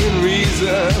 16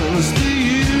 reasons, do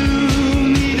you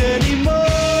need any more?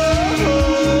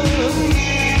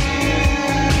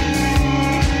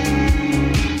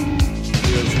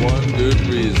 Here's one good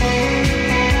reason.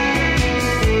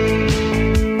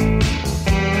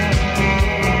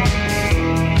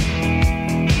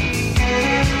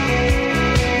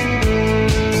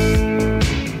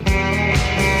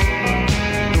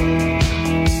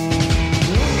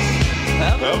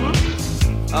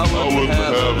 I wouldn't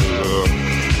have it.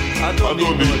 I don't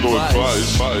need no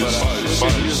advice.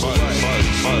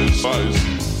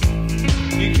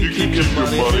 You can keep your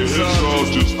money, it's all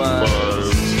just fine.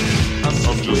 I'm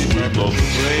just waiting on the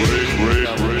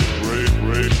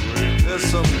break. There's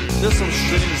some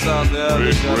strings down there.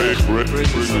 Break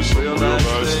some real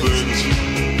nice things.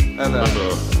 And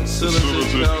as soon as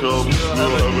it comes, we'll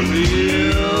have a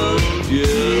real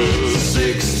good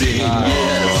 16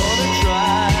 years.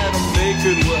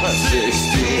 Could work.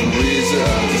 16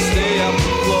 reasons to stay up the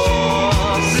floor.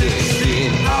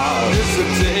 16 hours a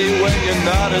day when you're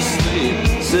not asleep.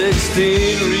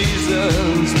 16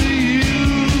 reasons. Do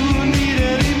you need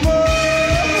any more?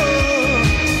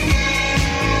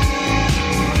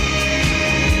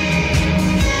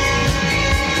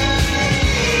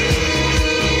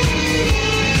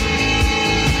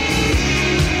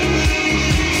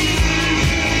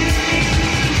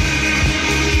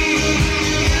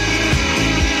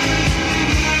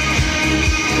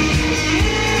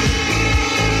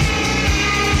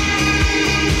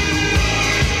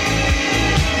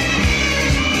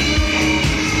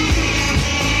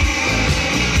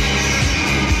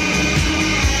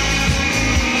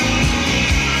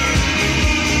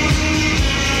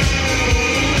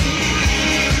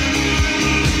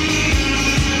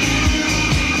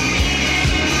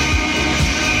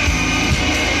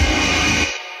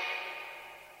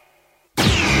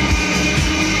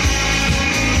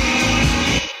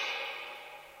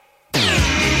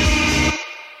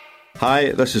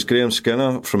 Hi, this is Graham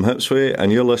Skinner from Hipsway,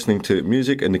 and you're listening to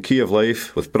Music in the Key of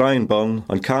Life with Brian Byrne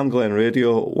on Cam Glen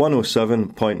Radio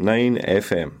 107.9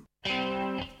 FM.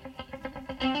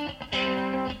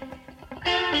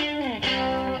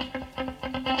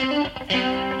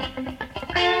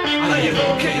 Are you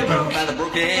broke? Are you broke? By the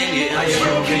broken, yeah. Are you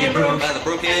broke? Are you broke? By the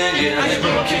broken years. Are you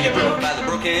broke? Are you broke? By the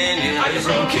broken years. Are you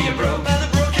broke? Are you broke? By the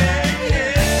broken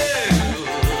years.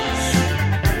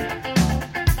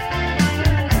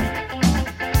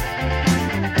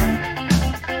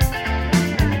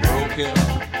 Broken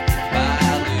by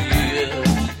the years.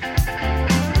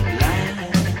 Lying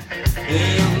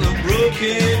in the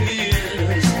broken years.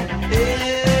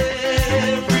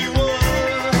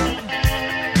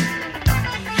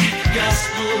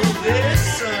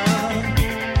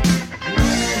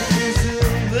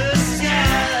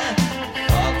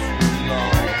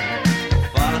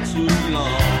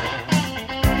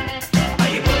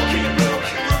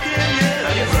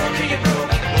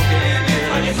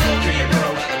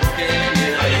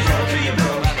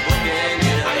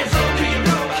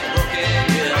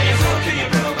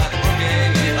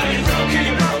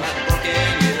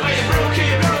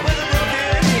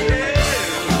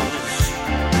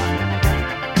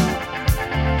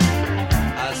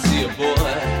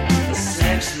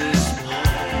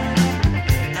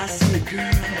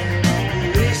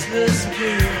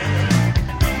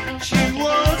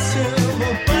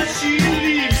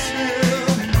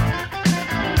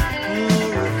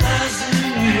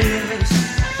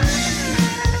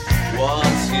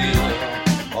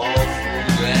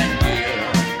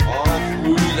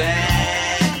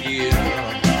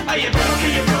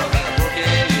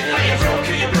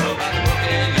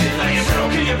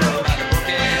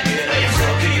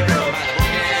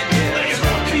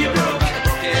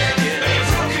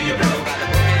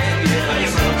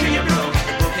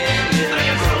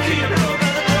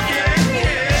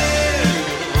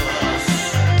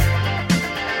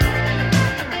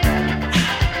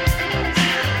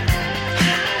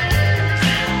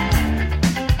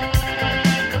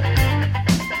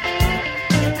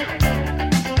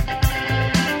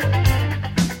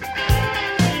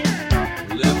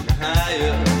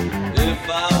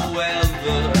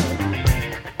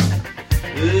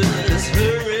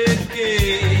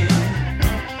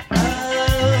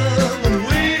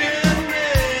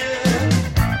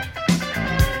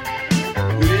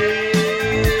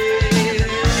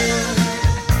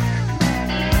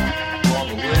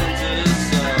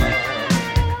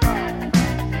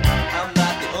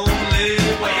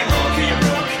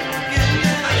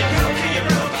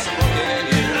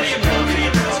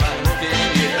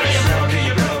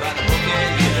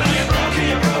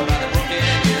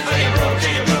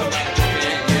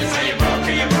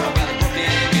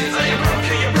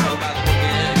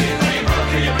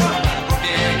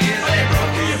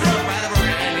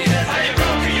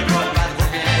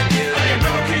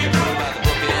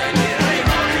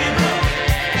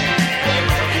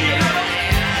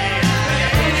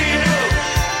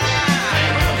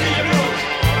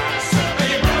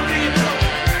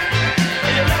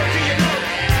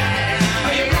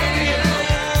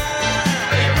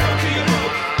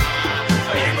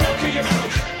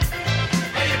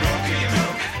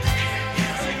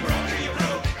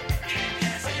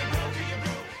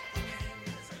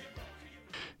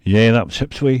 Yeah, that was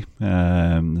Hipsway.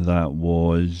 That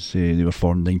was they were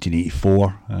formed in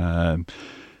 1984.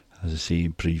 As I say,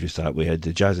 previous to that we had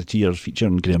the Jazzateers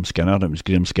featuring Graham Skinner. It was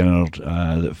Graham Skinner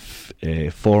that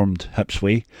formed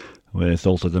Hipsway with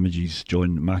Altered Images,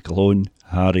 John McAlone,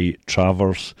 Harry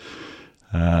Travers,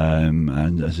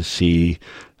 and as I say,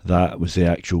 that was the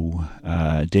actual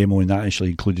demo, and that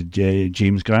actually included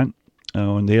James Grant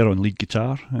on there on lead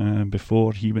guitar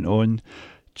before he went on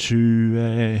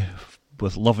to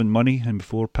with Love and Money, and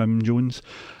before Pim Jones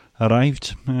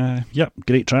arrived. Yep,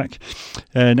 great track.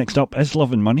 Next up is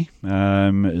Love and Money.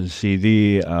 See,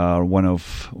 they are one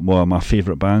of my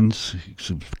favourite bands.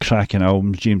 Some cracking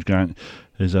albums. James Grant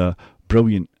is a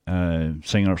brilliant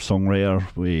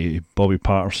singer-songwriter with Bobby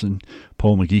Patterson,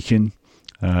 Paul McGeechan,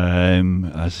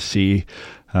 as I say,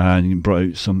 and brought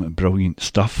out some brilliant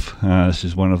stuff. This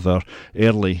is one of their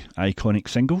early iconic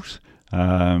singles.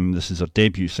 This is their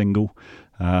debut single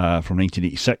from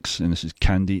 1986, and this is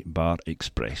Candy Bar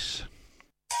Express.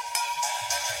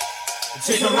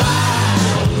 Take a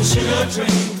ride on the sugar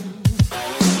train.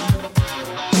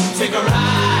 Take a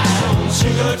ride on the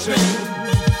sugar train.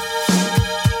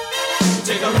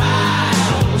 Take a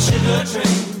ride on the sugar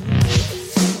train.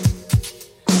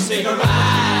 Take a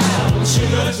ride on the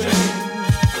sugar train.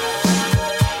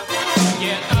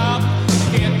 Get up,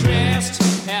 get dressed,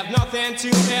 have nothing to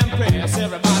impress.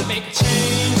 Everybody make a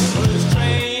change for this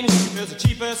train. It's the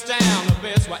cheapest and the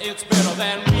best, why it's better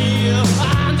than real.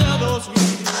 Under those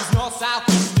wheels, north, south,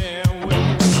 east, and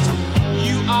west.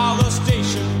 You are the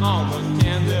station on the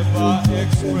Candy Bar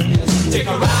Express. Take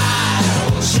a ride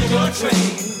on the sugar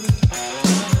train.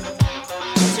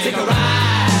 Take a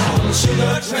ride on the sugar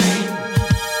sugar train.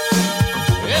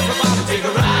 Everybody take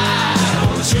a ride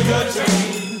on the sugar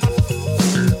train.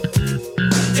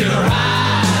 Take a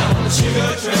ride on the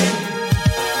sugar train.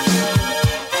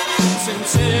 Sin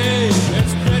City,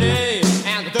 it's pretty,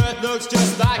 and the dirt looks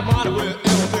just like money where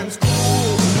everything's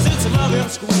cool. Since I love in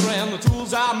school and the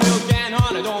tools are milk and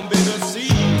honey, don't be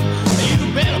deceived.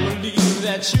 You better believe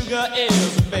that sugar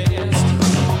is the best.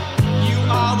 You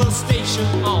are the station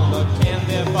on the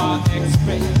Candy Bar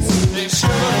Express. There's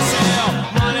sugar to sell,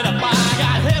 money to buy,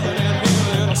 got heaven and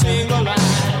hell in a single line.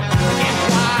 Get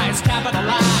wise,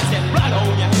 capitalize, get blood on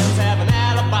your hands, have an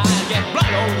alibi. Get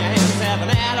blood on your hands, have an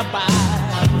alibi.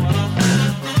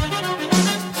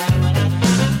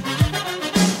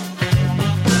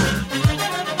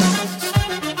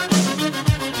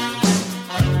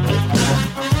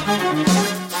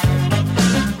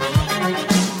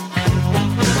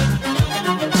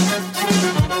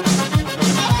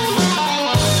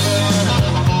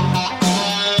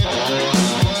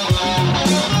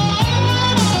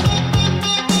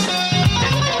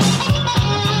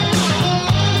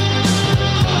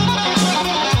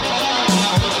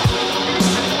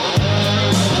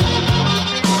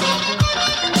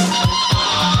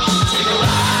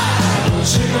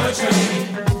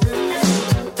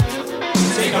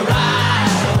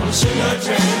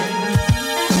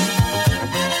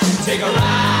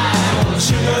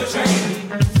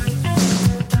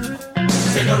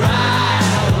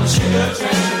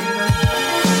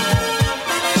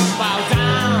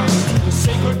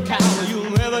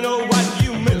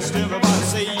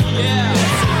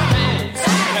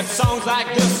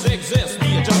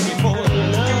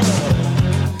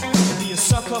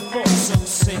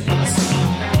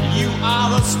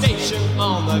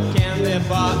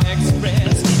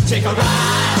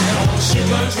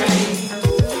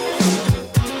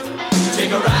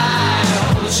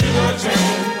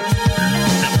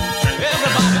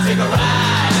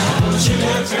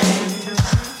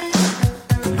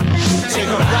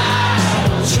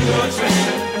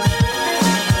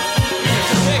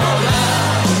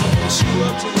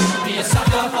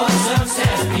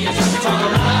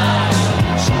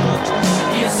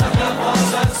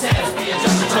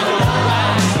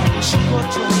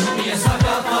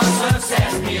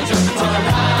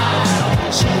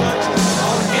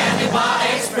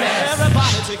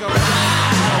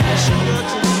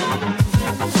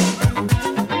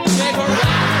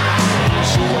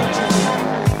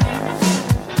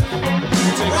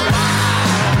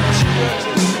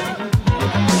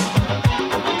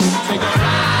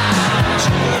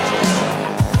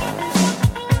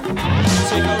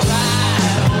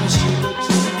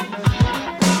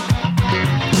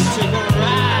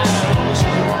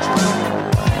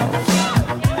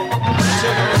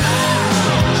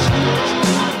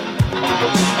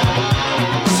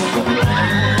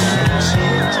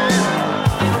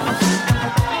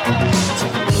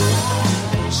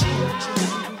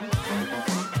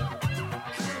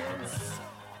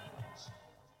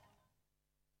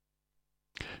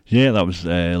 Yeah, that was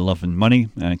Love and Money,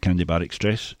 Candy Bar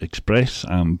Express.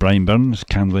 Brian Burns,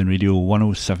 Camglen Radio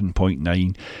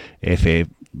 107.9 FM.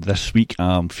 This week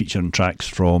I'm featuring tracks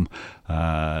from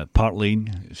Park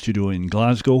Lane Studio in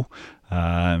Glasgow,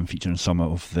 featuring some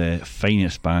of the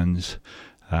finest bands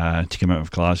to come out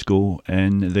of Glasgow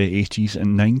in the 80s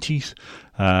and 90s.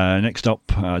 Next up,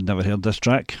 I'd never heard this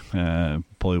track,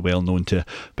 probably well known to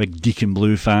big Deacon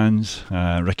Blue fans,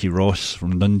 Ricky Ross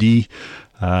from Dundee.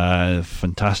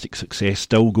 Fantastic success,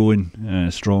 still going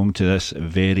strong to this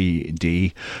very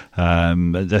day.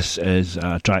 This is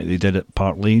a track they did at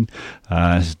Park Lane.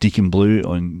 It's Deacon Blue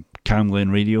on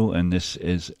Camglen Radio, and this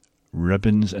is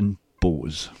Ribbons and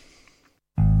Bows.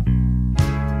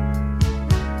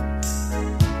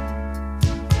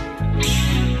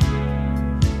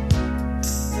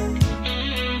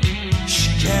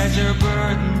 She carries her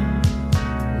burden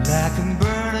like a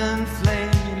burning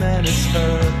flame, and it's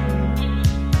hurting,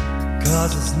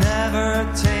 'cause it's never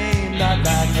tamed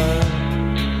like her.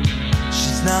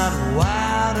 She's not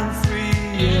wild and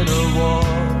free in her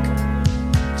walk,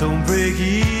 don't break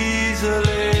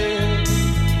easily.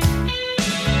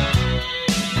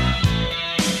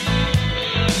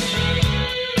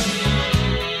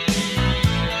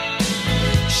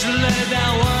 She let it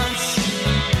down once,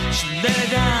 she let it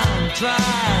down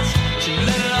twice, she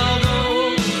let it all go.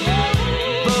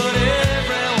 But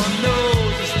everyone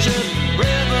knows it's just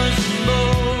ribbons and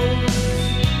bows.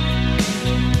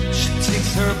 She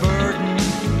takes her burden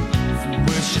from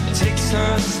where she takes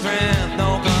her strength, no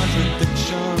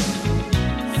contradiction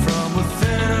from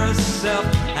within herself.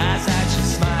 As she's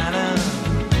smiling,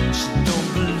 she don't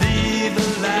believe the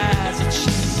lies that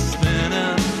she's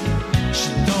spinning.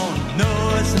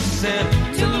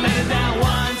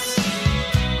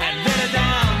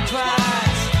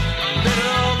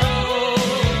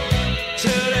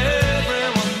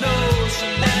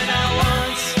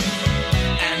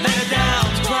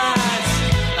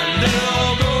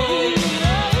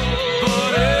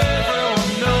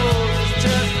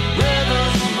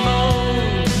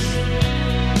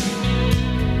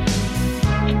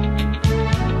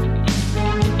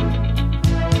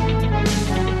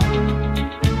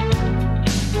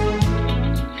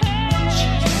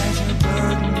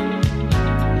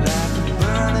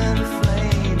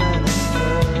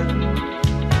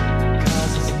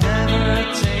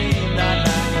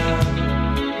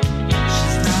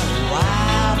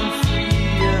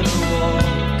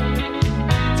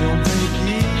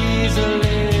 break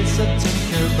easily, so take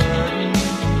her burden.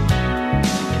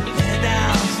 Lay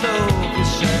down slow,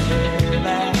 push her hair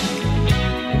back.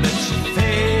 Let your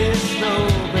face slow,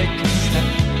 break your step.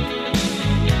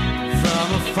 From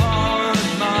a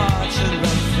forward march and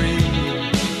run free.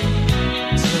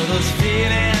 Till those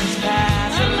feelings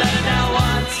pass and let it down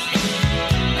once.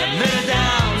 And let it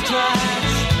down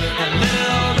twice. And let it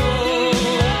all go.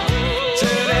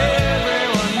 Till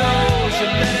everyone knows you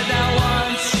let it down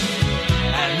once.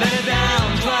 And let it down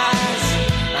twice.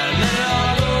 And let it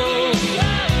all go.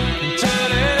 Until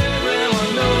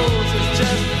everyone knows it's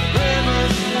just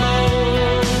rivers and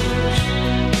moors.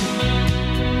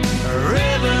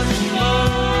 Rivers and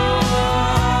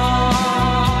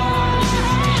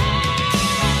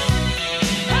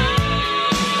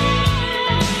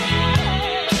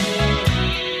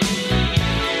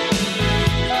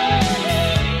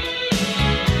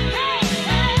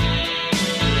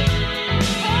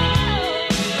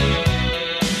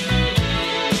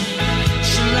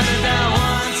she let it down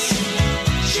once,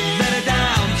 she let it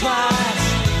down twice,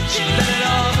 she let it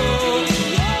all go.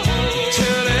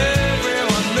 Till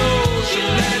everyone knows she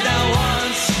let it down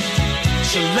once,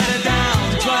 she let it down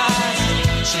twice,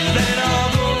 she let it all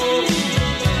go.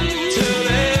 Till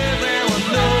everyone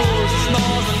knows it's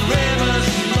more than rivers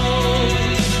and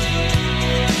moors.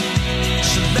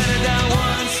 She let it down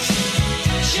once,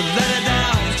 she let it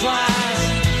down twice,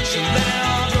 she let it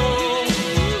all go.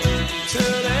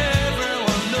 Till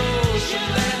everyone knows she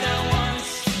let it down once,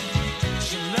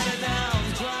 she let it down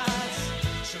twice,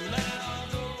 she let it all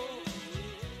go.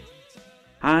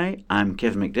 Hi, I'm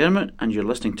Kevin McDermott, and you're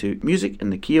listening to Music in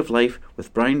the Key of Life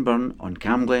with Brian Byrne on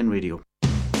Cam Glen Radio.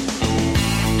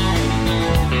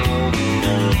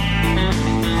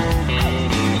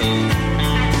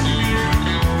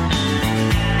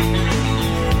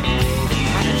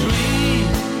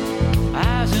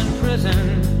 I was in prison,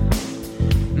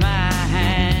 my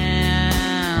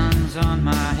hands on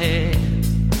my head,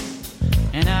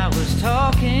 and I was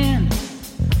talking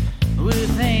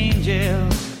with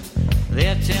angels.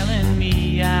 They're telling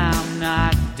me I'm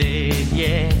not dead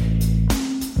yet,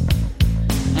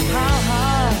 and how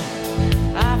hard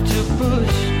I have to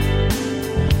push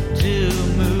to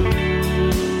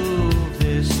move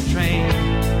this train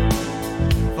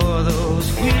for those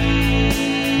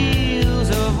wheels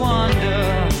of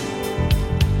wonder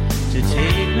to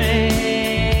take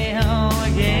me home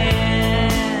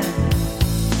again.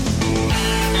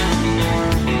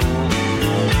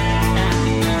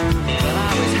 Well,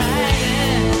 I was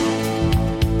hiding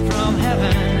from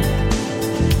heaven,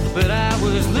 but I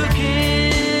was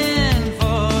looking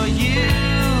for you.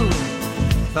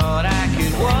 Thought I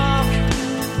could walk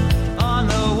on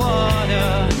the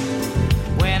water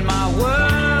when my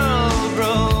world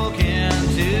broke in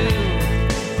two.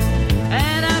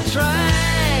 And I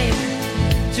tried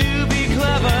to be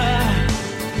clever,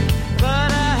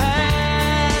 but I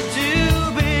had to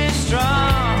be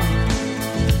strong.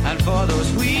 And for those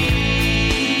wheels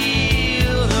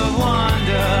of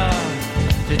wonder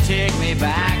to take me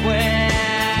back where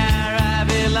I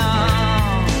belong.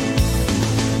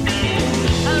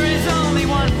 There is only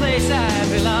one place I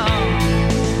belong.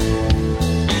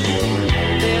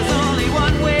 There's only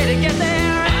one way to get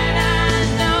there, and I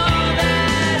know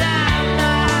that I'm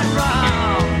not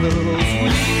wrong. Those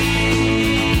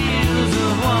wheels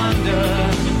of wonder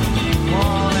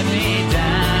won't let me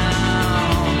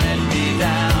down, let me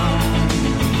down.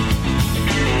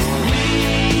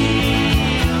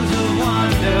 Wheels of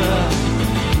wonder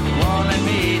won't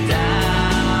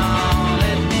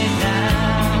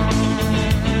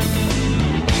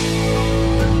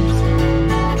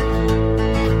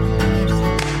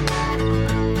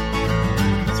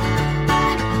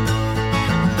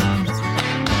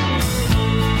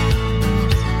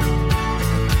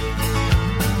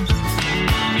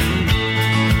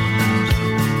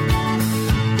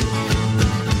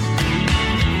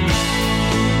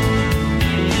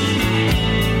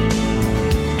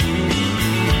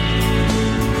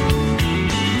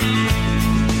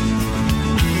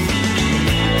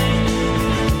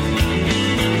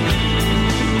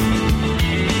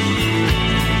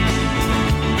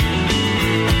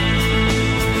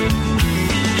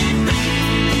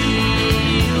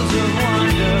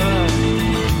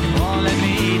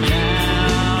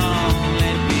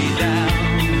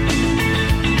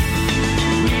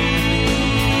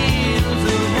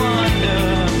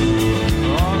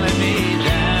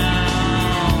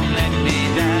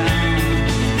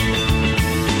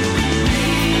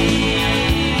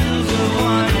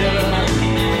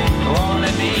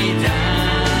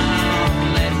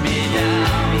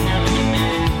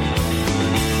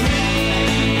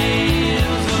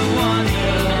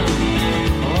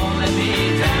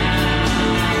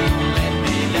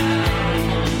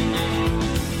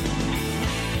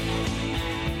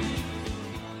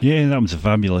Yeah, that was a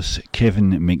fabulous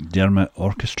Kevin McDermott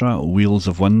Orchestra, Wheels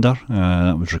of Wonder.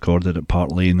 That was recorded at Park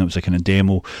Lane. That was a kind of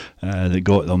demo that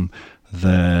got them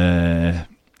the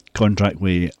contract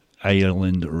with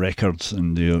Ireland Records,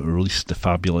 and they released the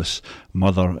fabulous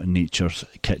Mother Nature's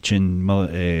Kitchen.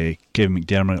 Kevin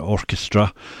McDermott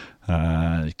Orchestra,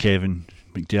 Kevin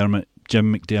McDermott,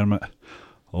 Jim McDermott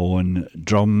on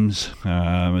drums.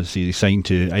 They signed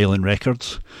to Island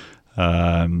Records.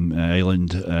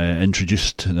 Island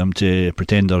introduced them to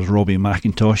Pretenders' Robbie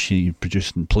McIntosh. He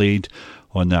produced and played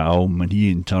on that album, and he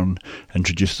in turn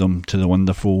introduced them to the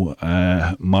wonderful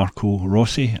Marco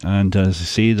Rossi. And as I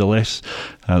say, the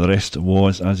rest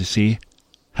was, as I say,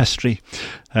 history.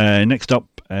 Next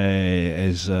up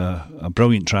is a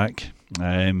brilliant track.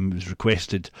 It was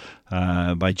requested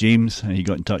by James. He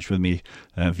got in touch with me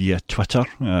via Twitter,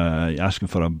 asking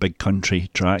for a Big Country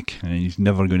track, and he's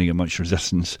never going to get much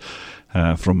resistance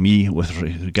from me with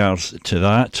regards to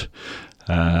that.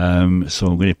 So I'm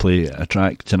going to play a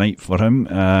track tonight for him,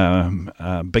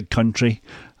 Big Country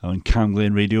on Cam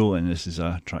Glen Radio, and this is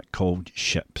a track called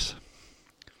Ships.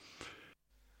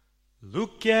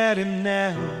 Look at him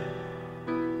now,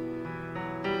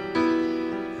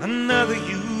 another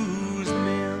used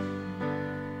man,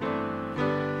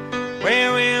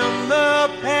 wearing the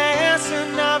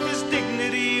passing of his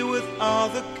dignity with all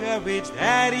the courage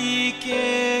that he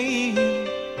gained.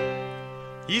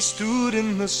 He stood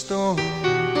in the storm,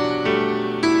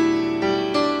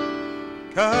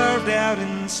 carved out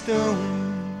in stone.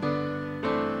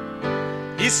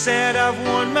 He said, I've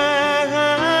won my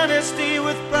honesty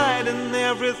with pride in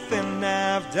everything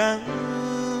I've done.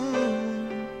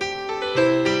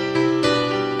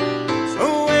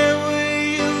 So where were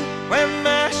you when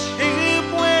my ship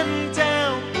went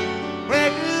down?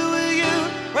 Where were you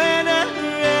when I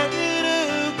ran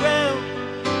aground?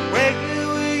 Where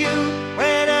were you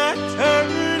when I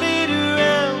turned it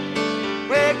around?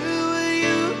 Where were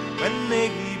you when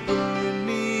they burned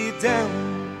me down?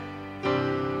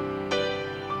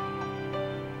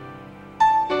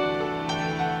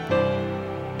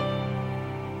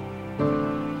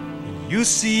 You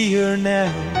see her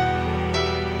now,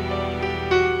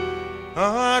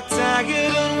 all tired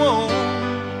and worn.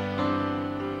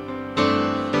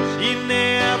 She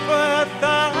never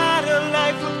thought her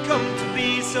life would come to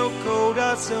be so cold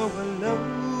or so alone.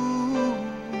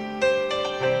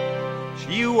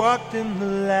 She walked in the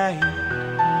light,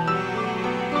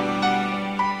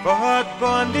 fought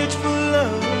bondage for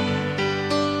love.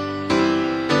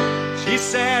 She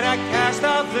said, I cast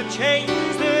off the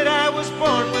chains that I was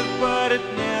born with, but it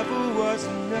never was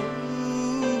enough.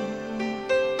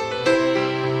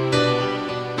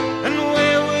 And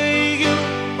where were you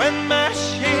when my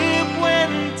ship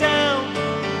went down?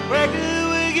 Where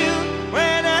were you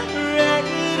when I ran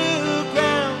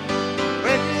aground?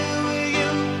 Where were you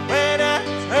when I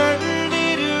turned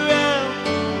it around?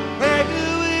 Where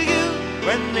were you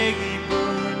when they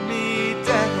burned me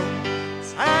down?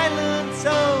 Silent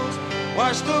souls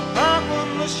washed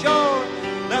upon the shore,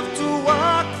 left to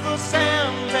walk the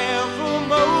sands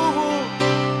evermore,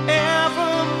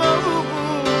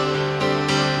 evermore.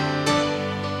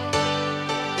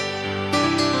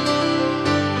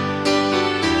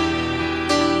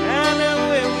 And now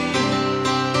where were you?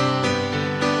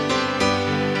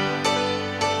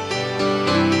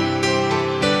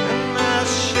 And my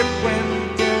ship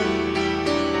went down.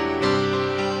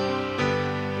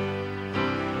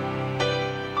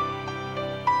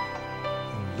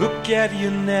 Look at you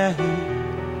now,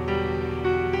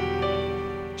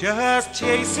 just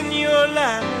chasing your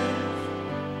life,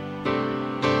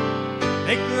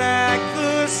 act like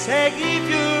the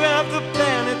savior of the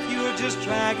planet. You're just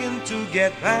trying to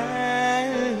get by.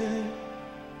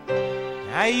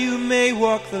 Now you may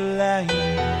walk the line,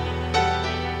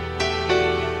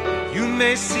 you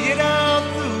may see it all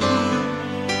through.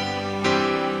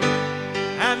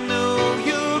 I know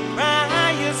you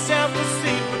cry yourself to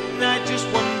sleep at night, just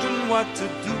wondering what to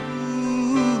do.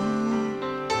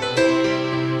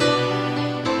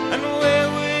 And where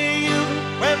were you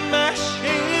when my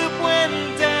ship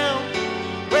went down?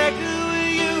 Where were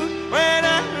you when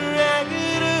I ran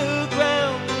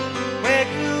aground? Where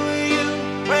were you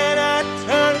when I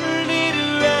turned it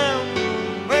around?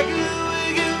 Where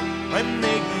were you when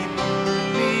they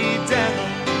burned me down?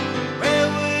 Where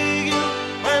were you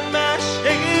when my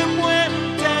ship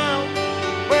went down?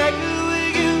 Where were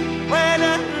you when I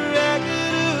ran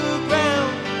aground?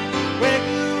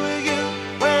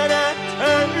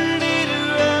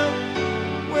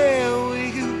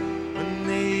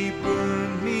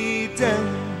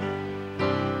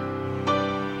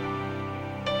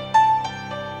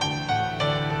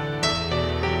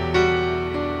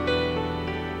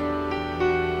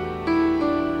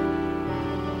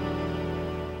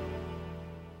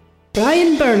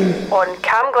 Brian Byrne on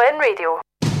Cam Glen Radio.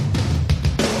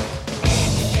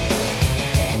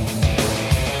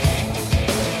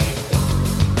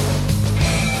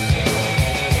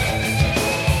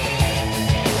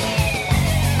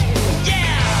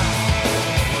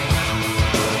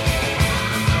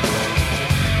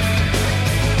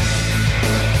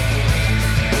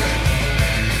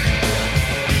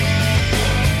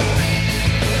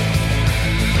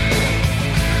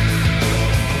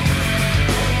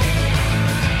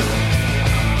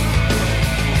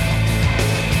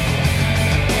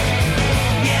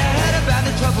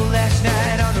 Last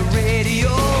night on the radio,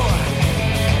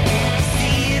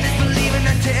 seeing is believing.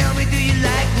 Now tell me, do you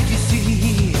like what you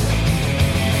see?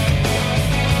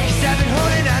 'Cause I've been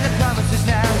holding on to promises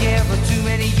now, yeah, for too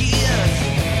many years.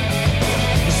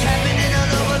 It's happening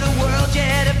all over the world,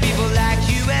 yeah, to people like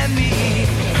you and me.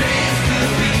 This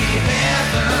could be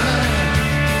heaven.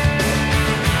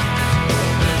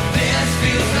 This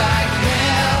feels like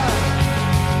hell.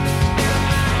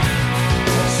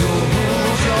 So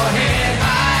hold your head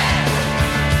high.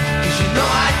 You know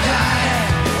I died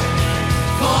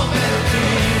for better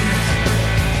days.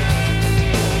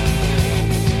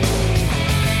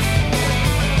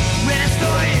 Read a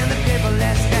story in the paper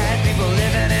last night, people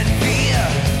living in fear.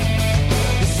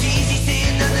 It's easy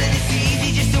saying nothing, it's easy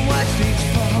just to watch things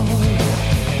fall.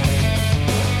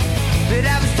 But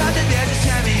I was taught that there's a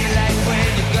time in your life when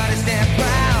you've got to stand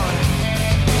proud.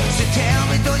 So tell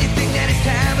me, don't you think that it's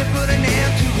time to put an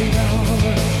end to it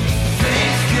all?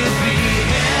 Things could be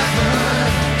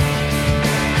heaven,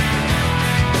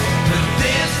 but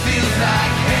this feels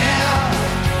like hell.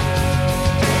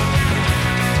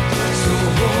 So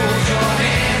hold your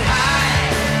head high,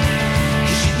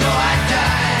 'cause you know I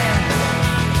died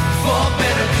for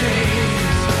better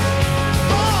days.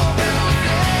 For better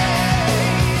days.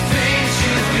 Things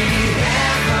should be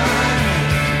heaven,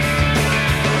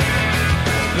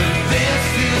 but this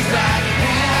feels like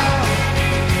hell.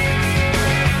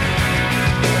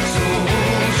 So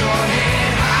hold your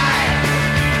head high,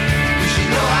 'cause you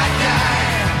know I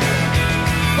died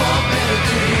for better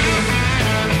days.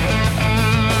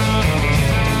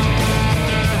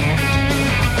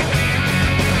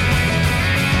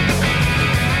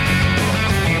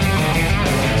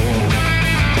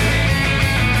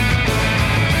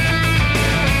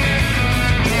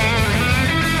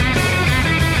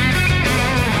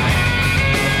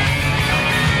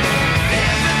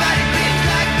 Everybody thinks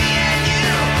like me and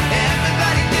you.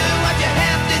 Everybody do what you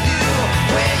have to do.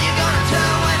 Where you gonna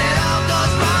turn when it all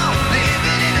goes wrong?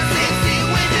 Living in a 6-seat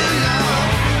window long.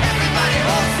 Everybody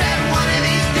hopes that one of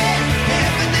these days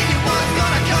everything you want's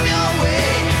gonna come your way.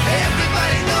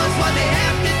 Everybody knows what they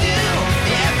have to do.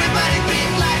 Everybody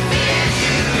thinks like me and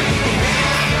you.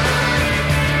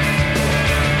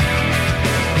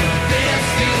 This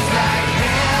feels like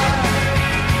hell.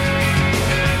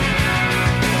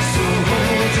 So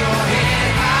hold your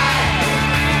head high,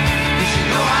 'cause you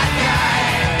know I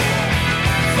died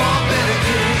for better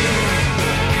days.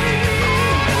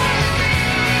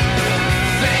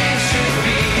 Things should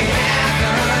be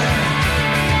heaven,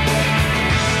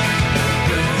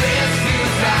 but this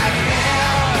feels like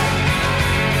hell.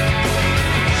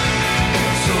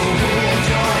 So hold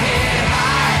your head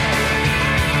high,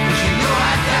 'cause you know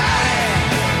I died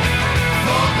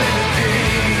for better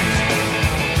days.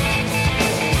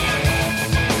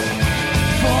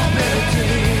 For better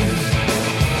days.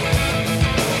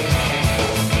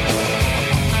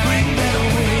 Bring better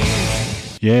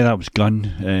ways. Yeah, that was Gun,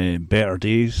 Better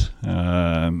Days.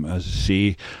 As I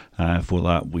say, for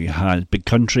that we had Big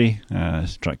Country, a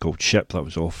track called Ship, that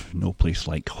was off No Place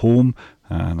Like Home,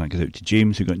 and that goes out to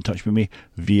James, who got in touch with me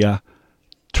via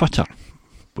Twitter,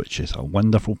 which is a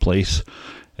wonderful place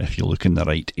if you look in the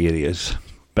right areas.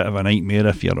 Bit of a nightmare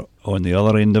if you're on the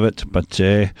other end of it, but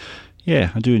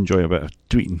yeah, I do enjoy a bit of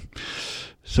tweeting.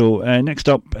 So next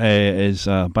up is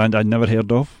a band I'd never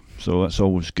heard of, so that's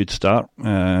always a good start.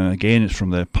 Again, it's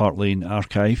from the Park Lane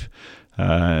archive.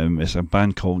 It's a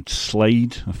band called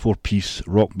Slide, a 4-piece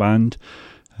rock band,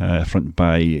 fronted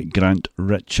by Grant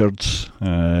Richards,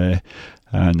 and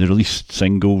they released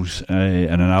singles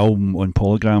and an album on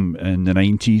Polygram in the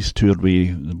 90s, toured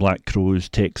with the Black Crowes,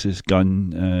 Texas,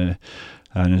 Gun,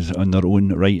 and is on their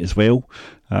own right as well.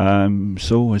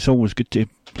 So it's always good to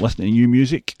listen to new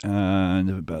music, but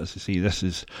as I say, this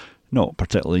is not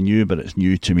particularly new, but it's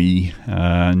new to me,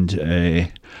 and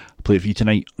I'll play it for you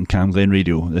tonight on Cam Glen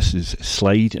Radio. This is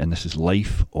Slide, and this is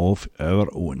Life of Our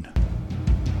Own.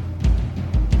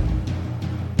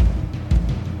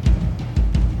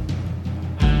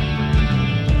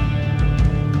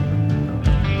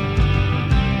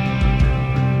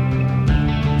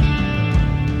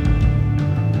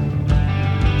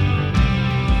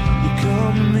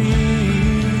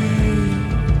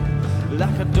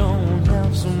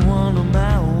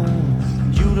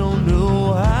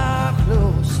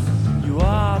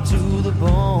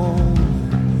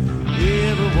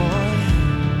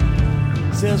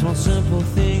 says one simple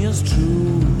thing is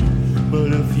true,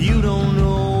 but if you don't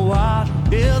know what,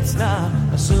 it's not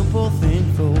a simple thing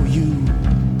for you.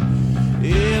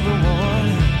 Everyone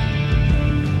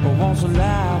wants a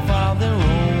life of their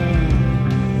own.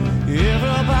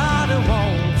 Everybody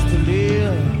wants to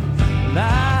live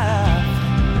life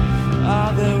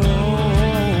of their own.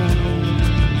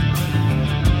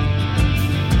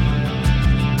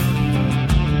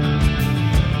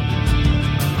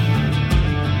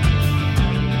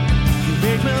 You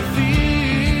make me feel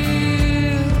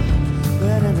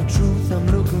that in the truth I'm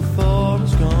looking for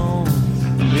is gone.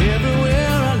 And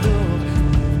everywhere I look,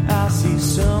 I see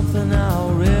something I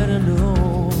already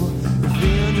know.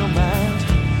 Within your mind,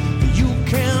 you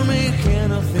can make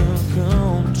anything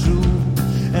come true,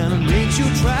 and it makes you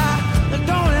try. And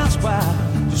don't ask why,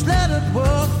 just let it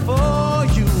work for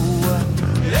you.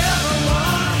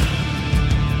 Everyone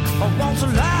wants a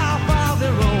life of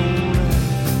their own.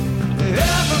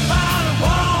 Everybody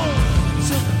wants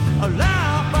a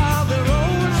life of their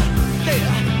own.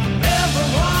 Yeah.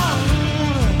 Everyone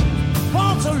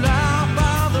wants a life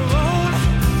of their own.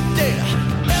 Yeah.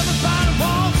 Everybody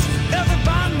wants,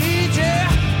 everybody needs, yeah.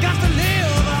 Got to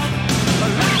live a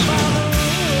life of their own.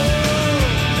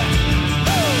 Oh.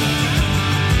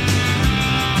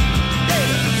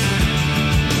 Yeah.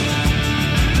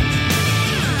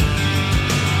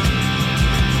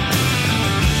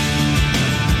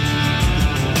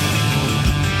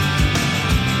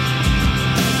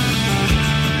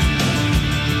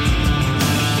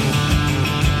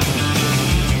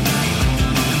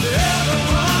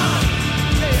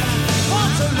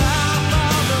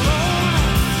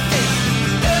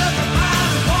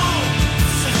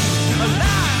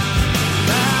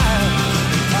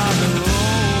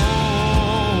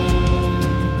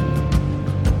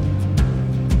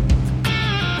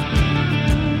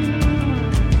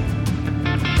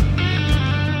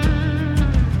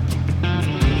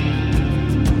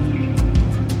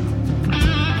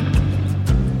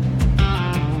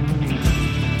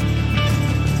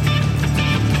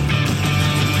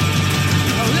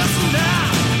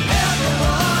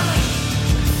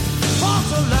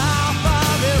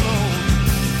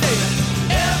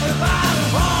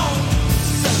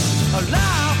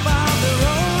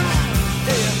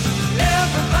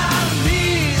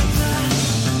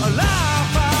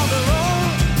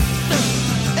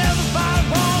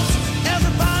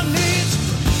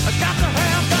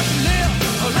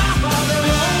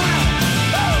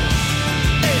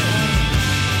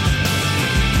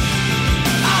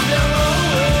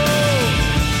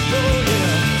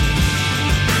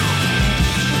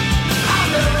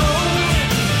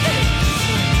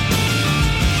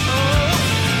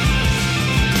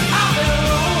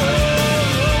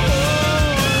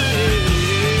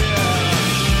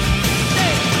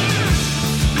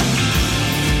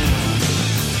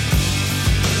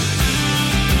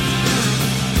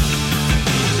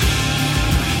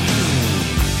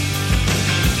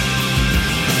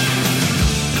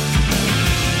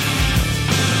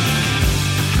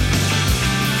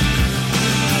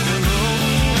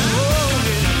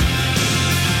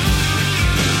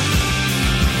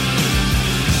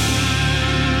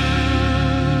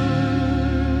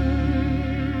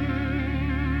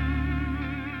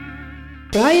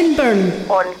 Brian Byrne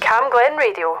on Cam Glen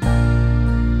Radio.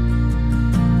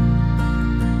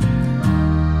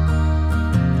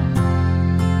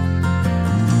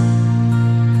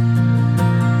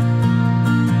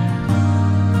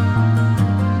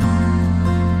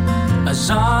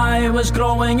 As I was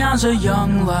growing as a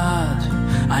young lad,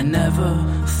 I never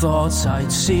thought I'd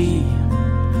see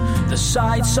the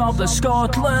sights of the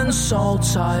Scotland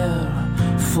saltire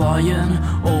flying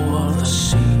over the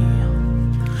sea.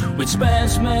 We'd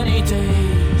spent many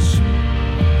days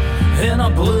in a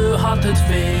blue-hearted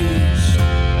phase,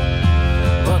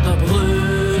 but the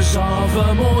blues of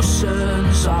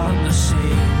emotions aren't the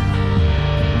same.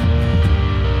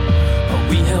 But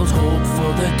we held hope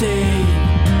for the day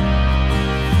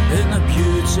in a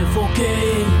beautiful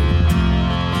game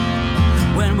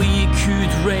when we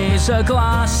could raise a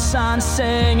glass and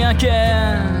sing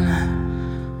again.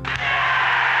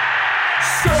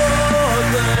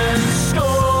 Scotland,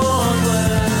 Scotland,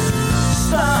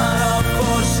 stand up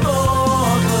for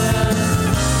Scotland.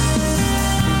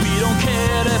 We don't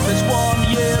care if it's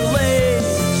 1 year late.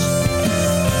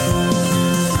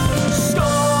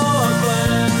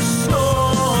 Scotland,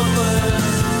 Scotland,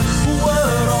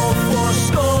 we're all for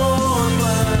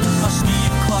Scotland. A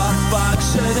Steve Clark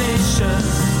vaccination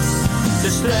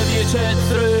distributed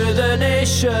through the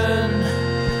nation.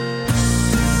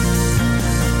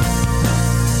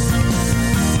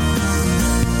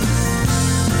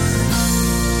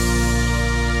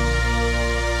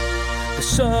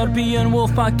 Serbian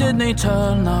Wolfpack didn't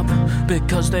turn up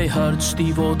because they heard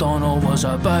Steve O'Donnell was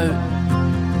about.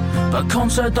 But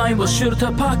Considine was sure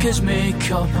to pack his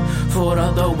makeup, for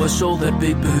at the whistle there'd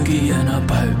be boogieing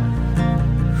about.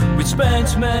 We'd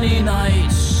spent many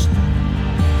nights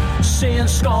saying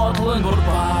Scotland were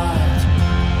bad,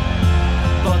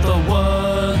 but the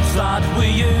words that we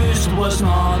used was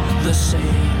not the same.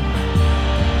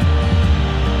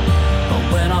 But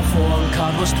when our form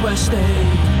card was twisted,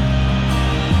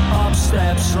 up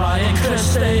steps Ryan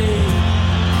Christie,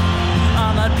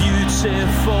 and that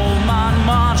beautiful man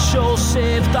Marshall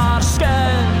saved our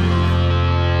skin.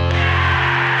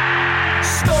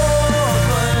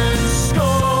 Scotland,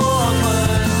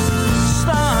 Scotland,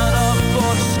 stand up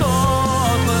for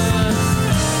Scotland.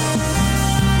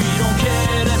 We don't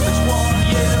care if it's 1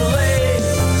 year late.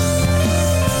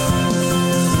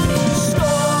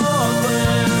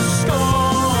 Scotland,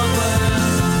 Scotland,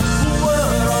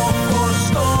 we're all for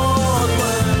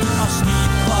Scotland. Our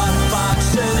Steve Clark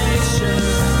vaccination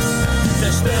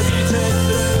distributed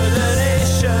through the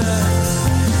nation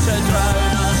to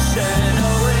drown us in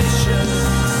elation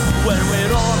when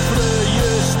we're all through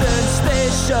Euston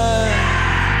Station.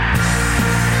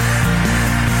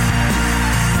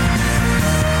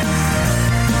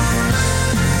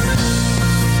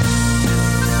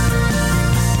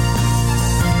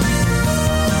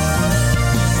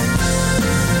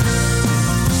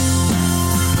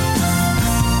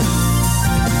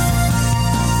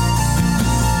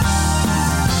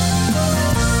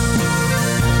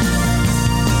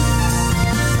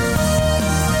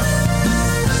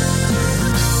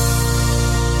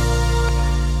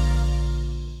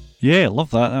 Yeah, love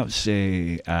that. That was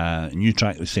a new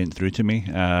track that was sent through to me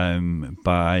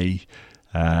by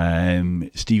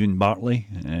Stephen Bartley,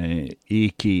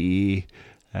 a.k.a.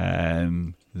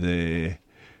 The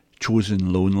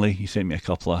Chosen Lonely. He sent me a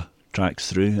couple of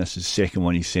tracks through. This is the second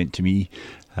one he sent to me.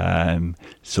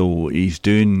 So he's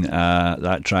doing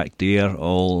that track there,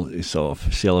 all sort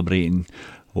of celebrating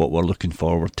what we're looking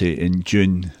forward to in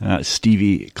June. That's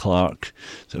Stevie Clark,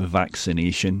 sort of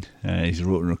Vaccination. He's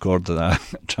wrote and recorded that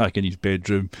track in his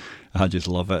bedroom. I just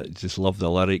love it. Just love the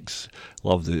lyrics,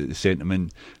 love the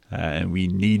sentiment. And we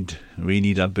need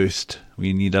a boost.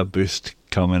 We need a boost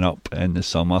coming up in the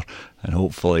summer, and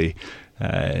hopefully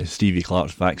Stevie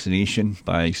Clark's Vaccination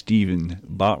by Stephen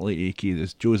Bartley, aka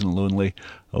The Chosen Lonely,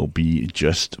 will be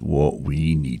just what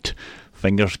we need.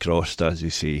 Fingers crossed, as they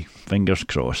say. Fingers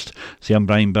crossed. See, I'm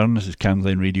Brian Byrne. This is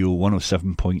Camglen Radio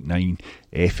 107.9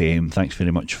 FM. Thanks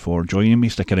very much for joining me.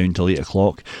 Stick around till 8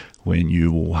 o'clock when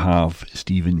you will have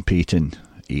Stephen Payton,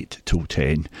 8 till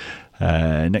 10.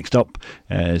 Next up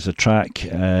is a track.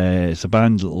 It's a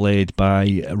band led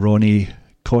by Ronnie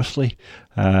Costley.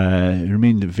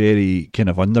 Remained very kind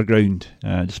of underground,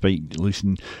 despite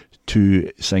releasing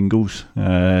 2 singles,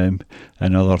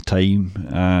 Another Time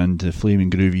and the Flaming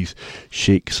Groovies'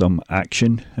 Shake Some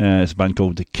Action. It's a band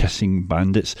called the Kissing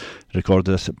Bandits.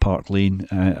 Recorded this at Park Lane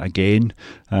again.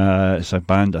 It's a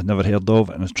band I'd never heard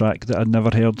of, and a track that I'd never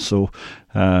heard. So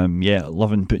yeah,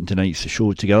 loving putting tonight's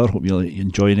show together. Hope you're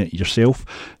enjoying it yourself.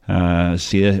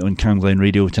 See you on Camglen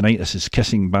Radio tonight. This is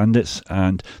Kissing Bandits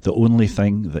and The Only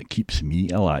Thing That Keeps Me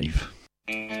Alive.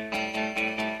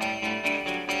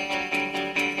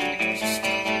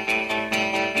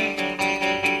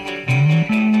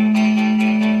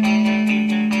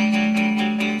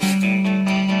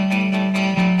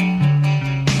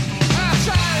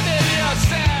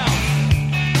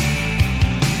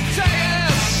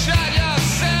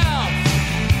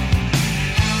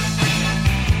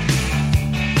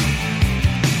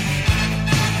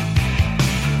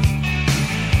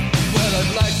 Well,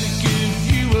 I'd like to give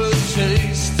you a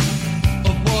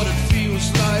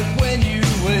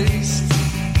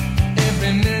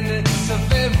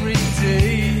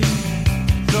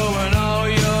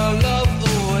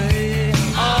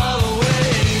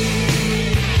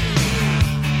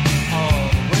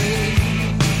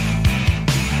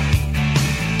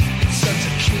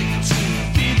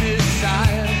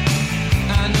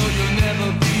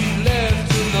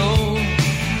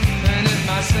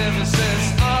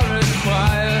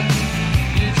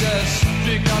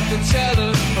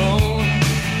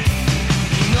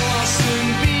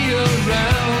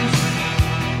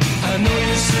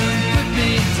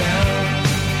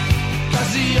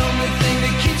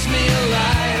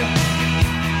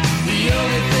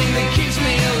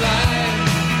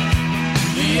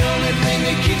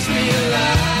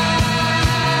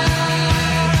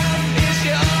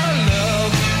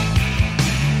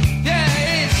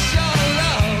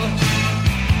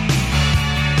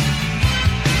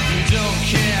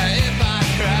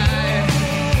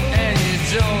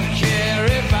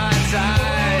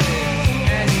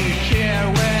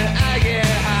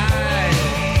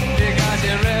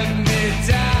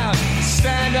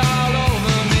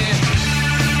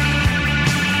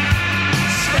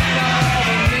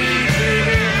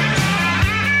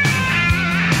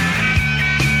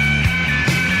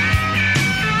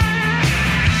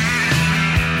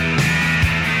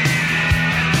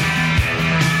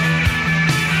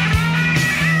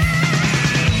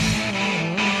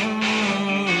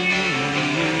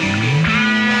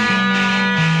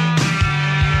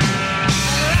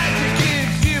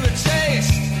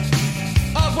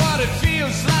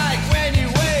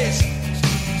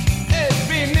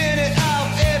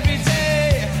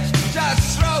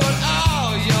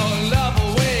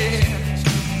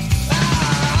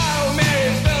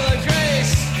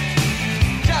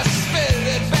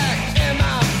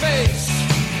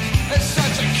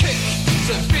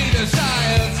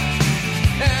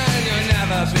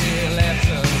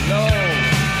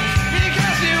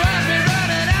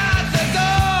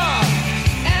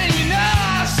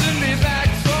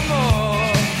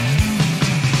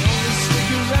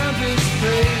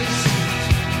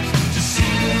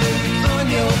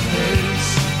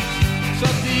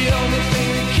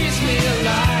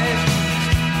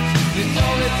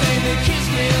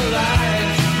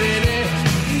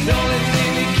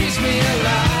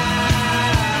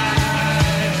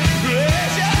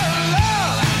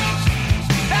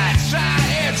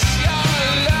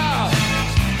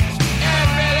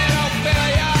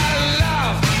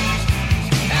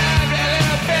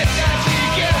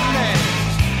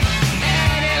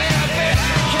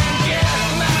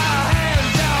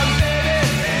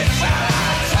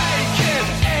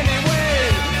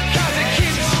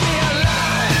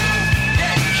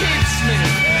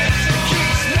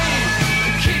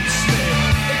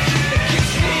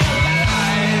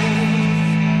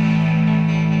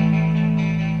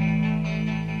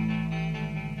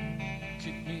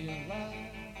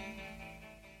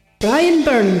Brian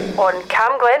Byrne on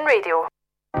Cam Glen Radio.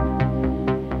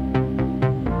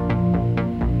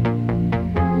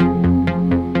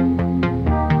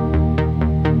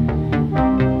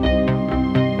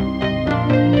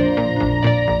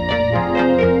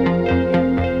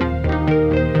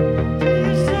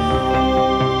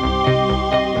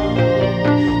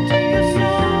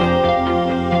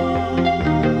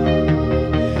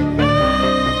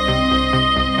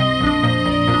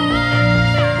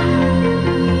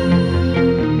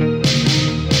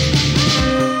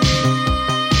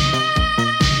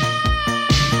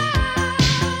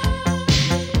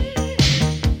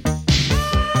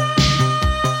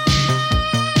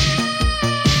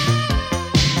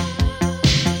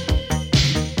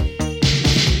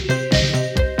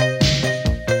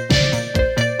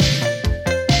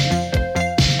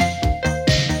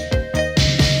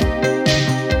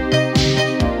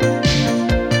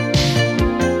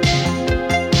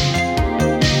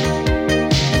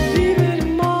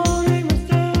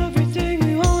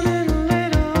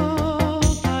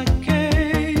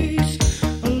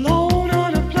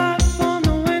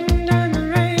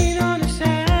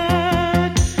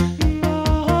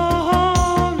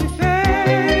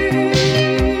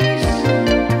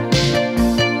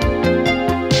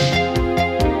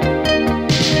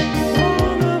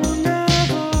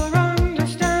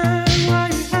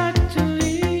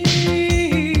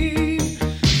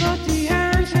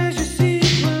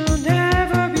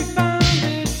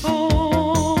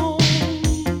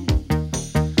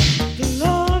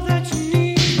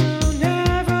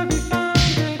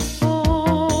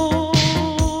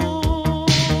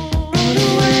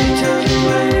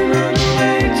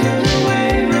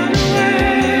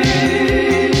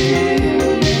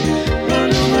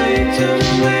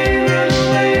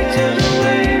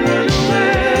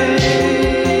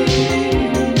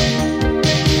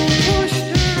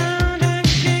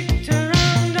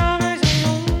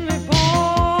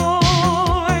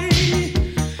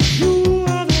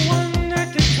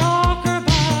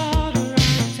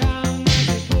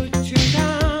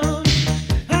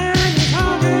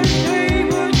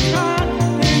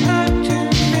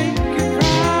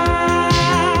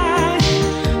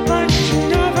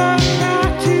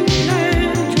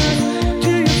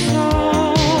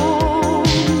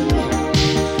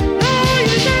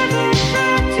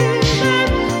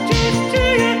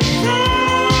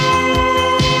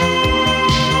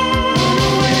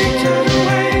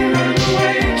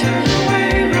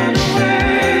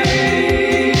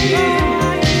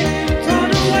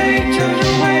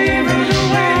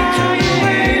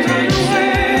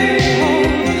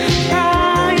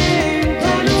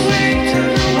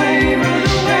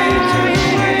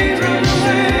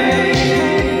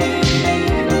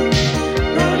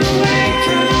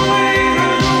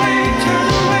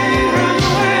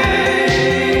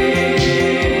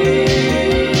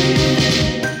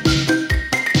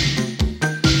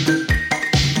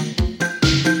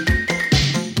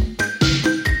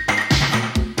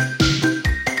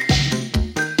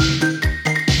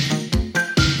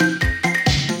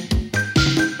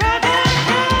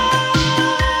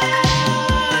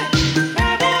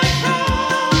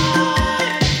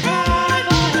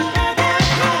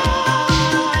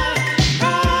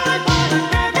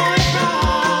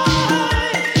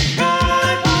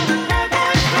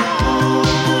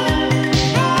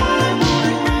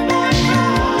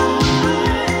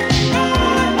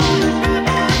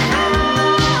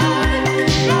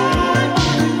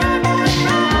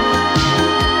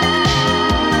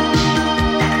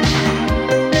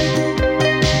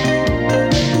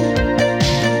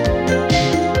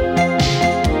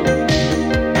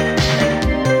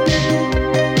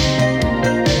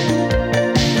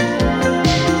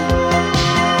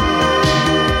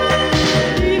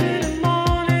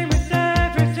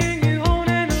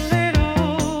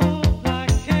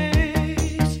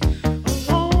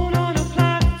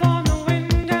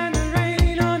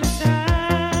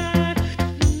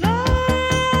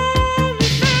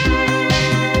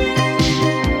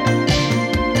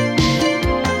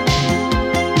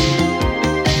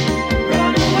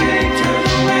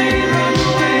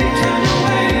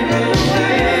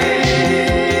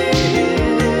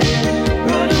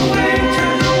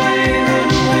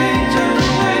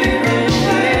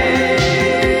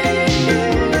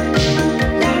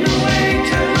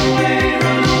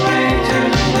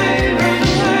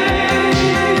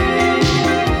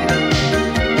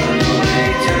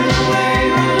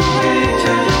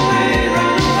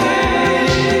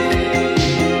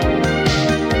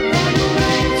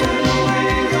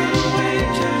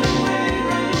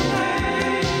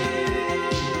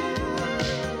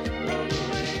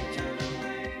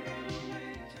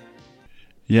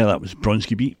 Yeah, that was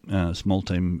Bronski Beat, Small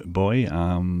Time Boy.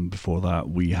 Before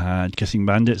that, we had Kissing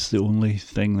Bandits, The Only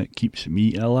Thing That Keeps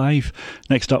Me Alive.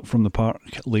 Next up from the Park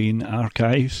Lane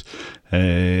Archives,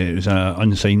 it was an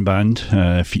unsigned band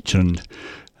featuring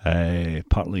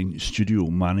Park Lane studio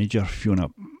manager Fiona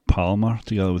Palmer,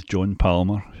 together with John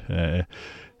Palmer,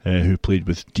 who played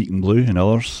with Deacon Blue and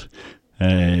others.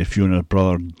 Fiona's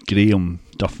brother Graham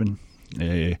Duffin,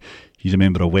 he's a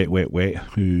member of Wet Wet Wet,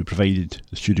 who provided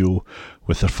the studio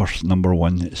with their first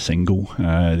 #1 single.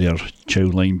 Their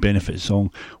Childline benefit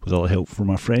song, With All the Help from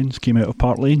Our Friends, came out of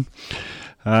Park Lane.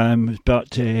 But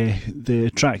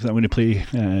the track that I'm going to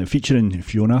play featuring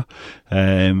Fiona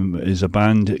is a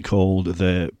band called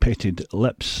the Petted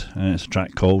Lips, and it's a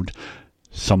track called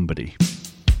Somebody.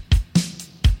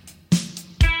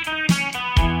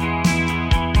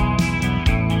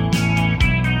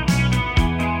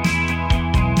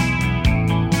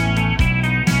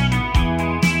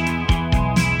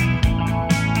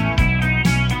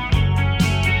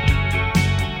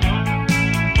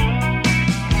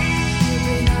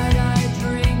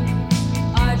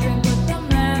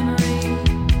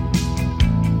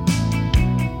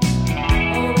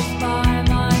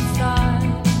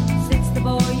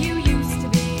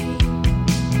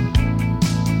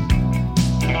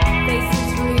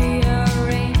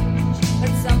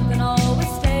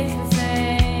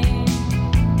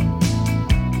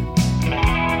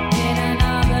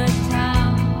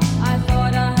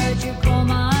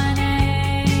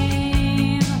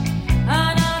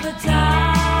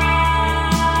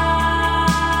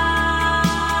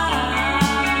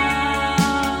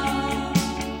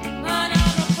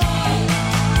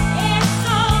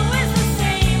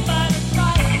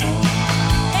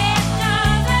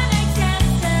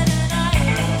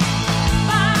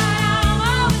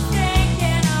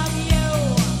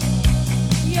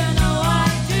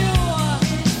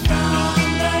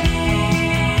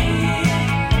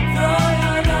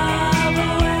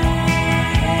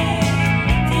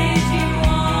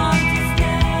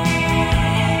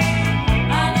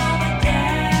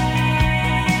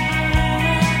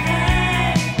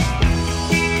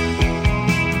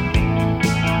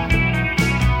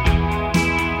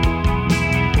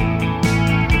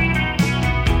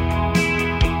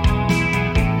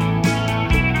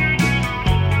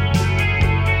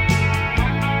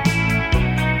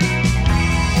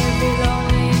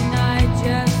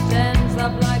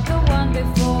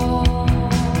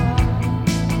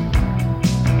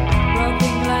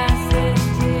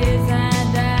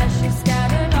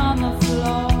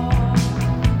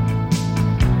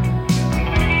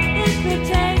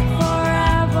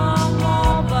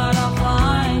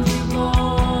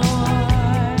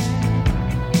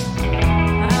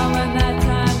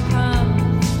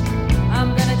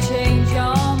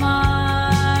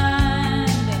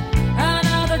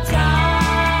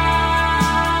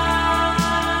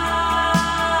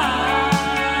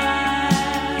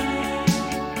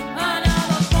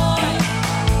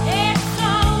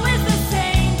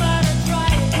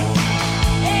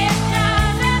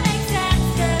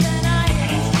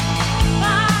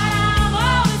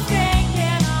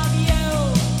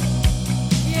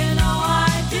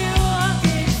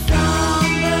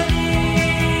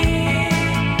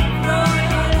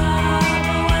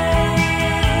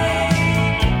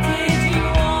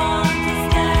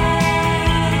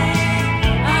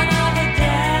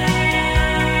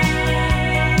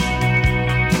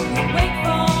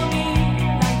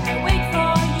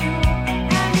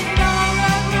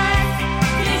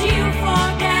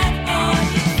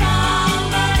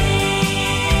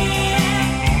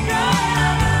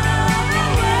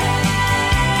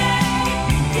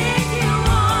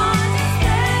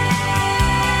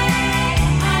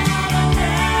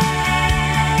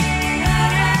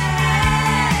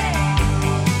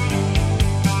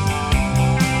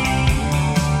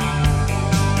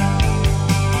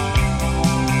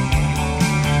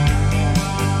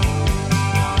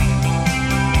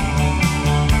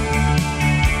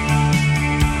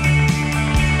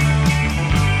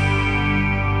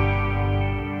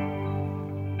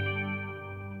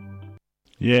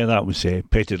 Yeah, that was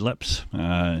Petted Lips,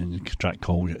 a track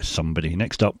called Somebody.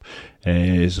 Next up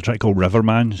is a track called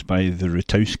Riverman. It's by the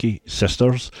Rutowski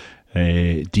sisters,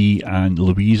 Dee and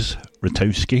Louise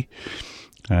Rutowski.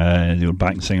 They were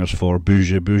backing singers for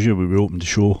Bougie Bougie. We opened the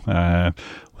show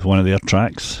with one of their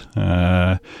tracks.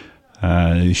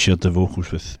 They shared the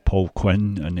vocals with Paul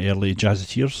Quinn and early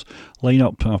Jazzeteers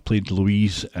lineup. I've played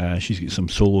Louise. She's got some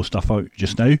solo stuff out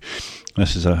just now.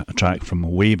 This is a track from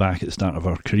way back at the start of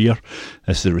her career.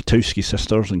 This is the Rutowski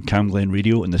sisters and Cam Glen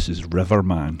Radio, and this is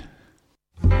Riverman.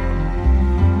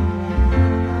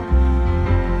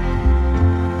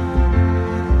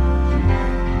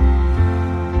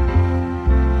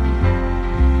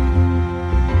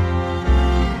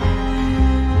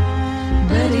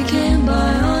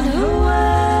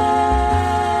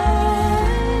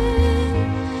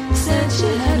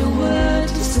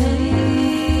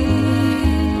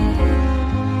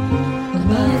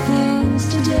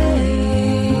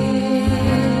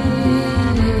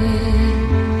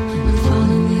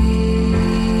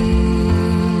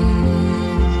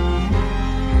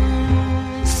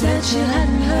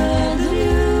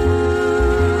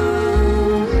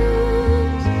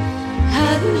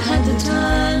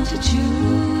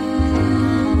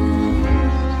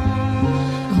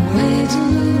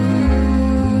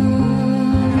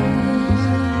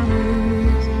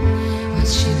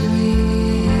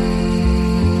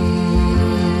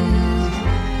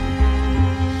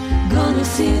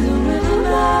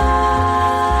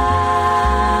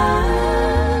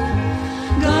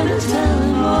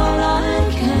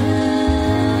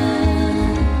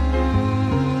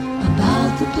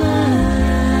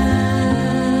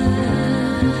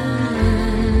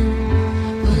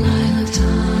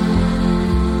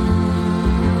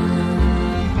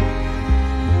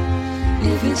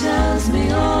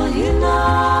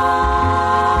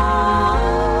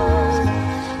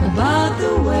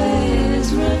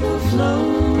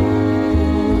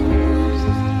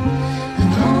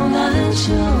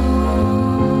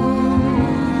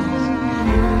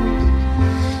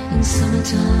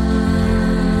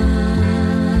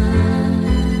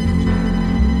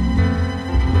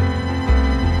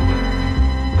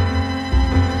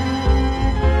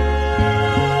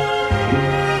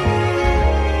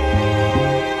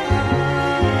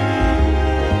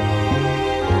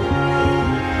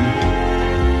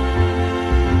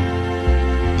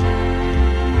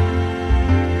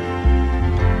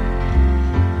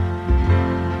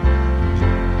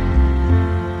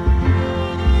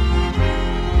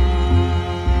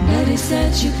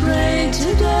 she prayed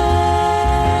today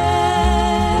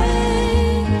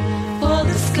for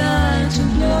the sky to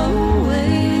blow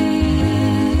away,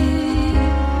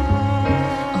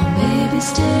 or maybe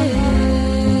stay.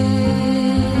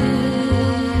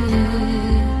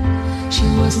 She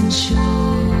wasn't sure.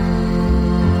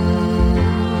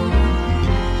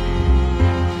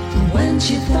 For when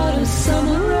she thought of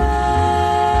summer rain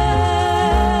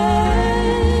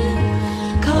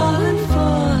calling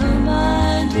for her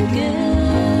mind again,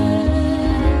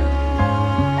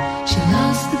 she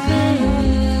lost the pain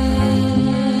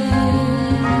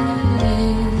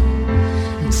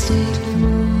and stayed for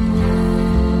more.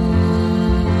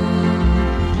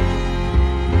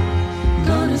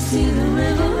 Gonna see the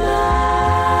river run,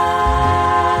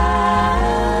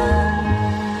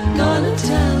 gonna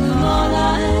tell them all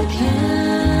I can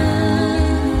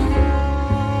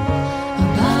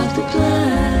about the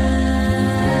plan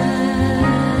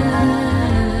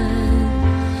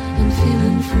and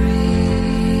feeling free.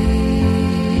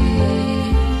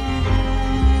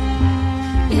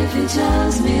 If he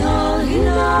tells me all he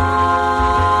knows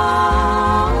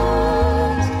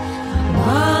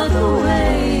about the way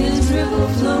his river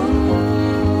flows,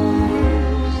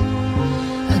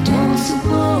 I don't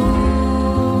suppose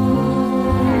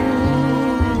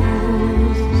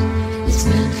it's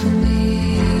meant for me.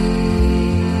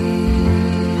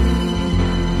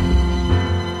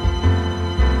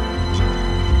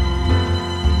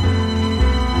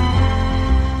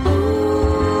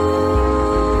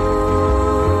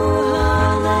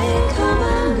 How they come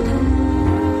and go.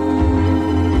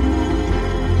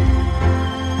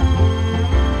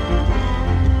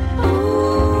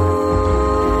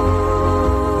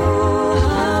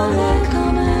 How they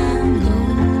come and go.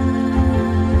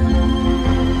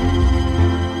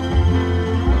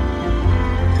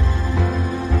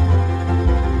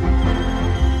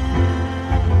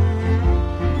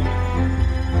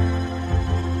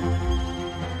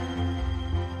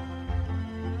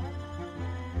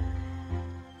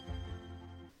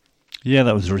 Yeah,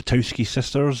 that was the Rutowski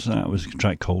Sisters. That was a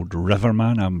track called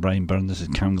Riverman. I'm Brian Byrne. This is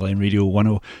Cam Glen Radio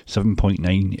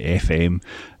 107.9 FM.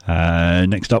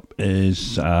 Next up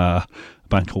is a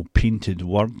band called Painted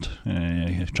Word,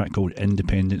 a track called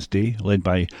Independence Day, led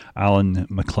by Alan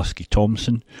McCluskey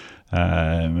Thompson.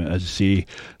 As I say,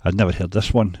 I'd never heard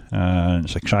this one.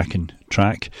 It's a cracking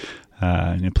track.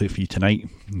 I'm going to play it for you tonight.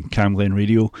 Cam Glen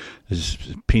Radio is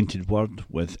Painted Word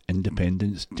with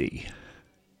Independence Day.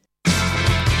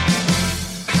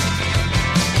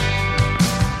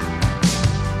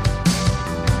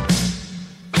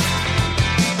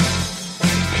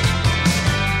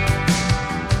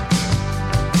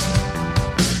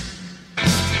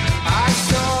 I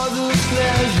saw the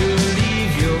pleasure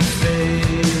leave your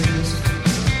face.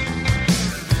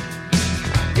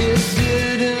 It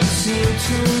didn't seem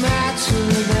to matter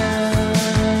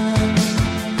then.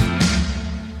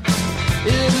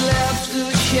 It left a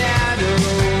shadow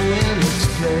in its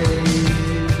place.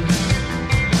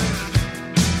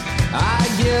 I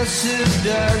guess it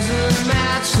doesn't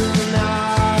matter now.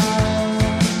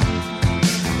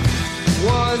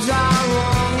 Was I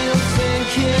wrong in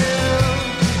thinking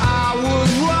I was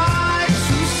right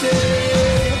to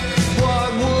say what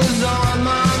was on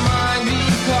my mind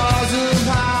because of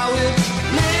how it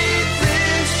made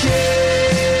things change?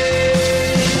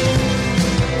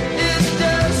 It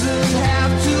doesn't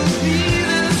have to be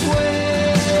this way,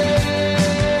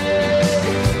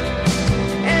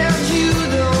 and you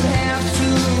don't have to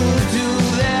do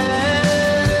that.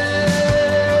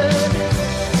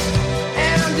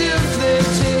 And if they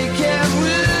take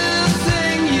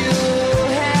everything, you'll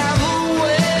have a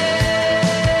way.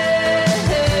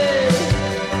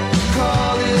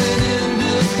 Call it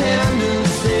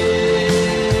Independence Day.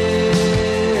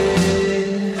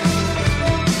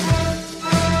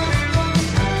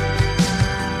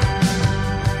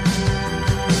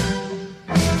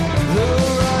 The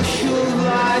rush of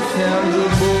life and the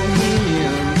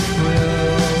bohemian thrill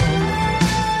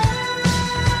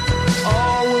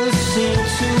always seem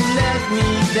to let me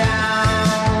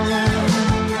down.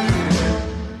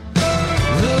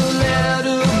 The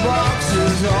letterbox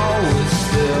is always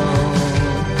filled,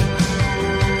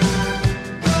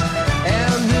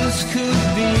 and this could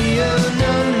be an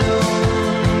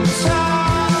unknown time.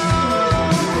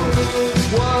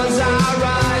 Was I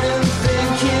right in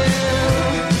thinking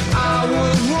I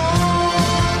was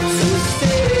wrong to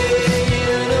stay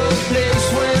in a place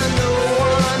where no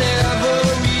one ever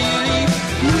really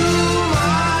knew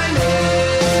my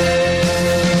name?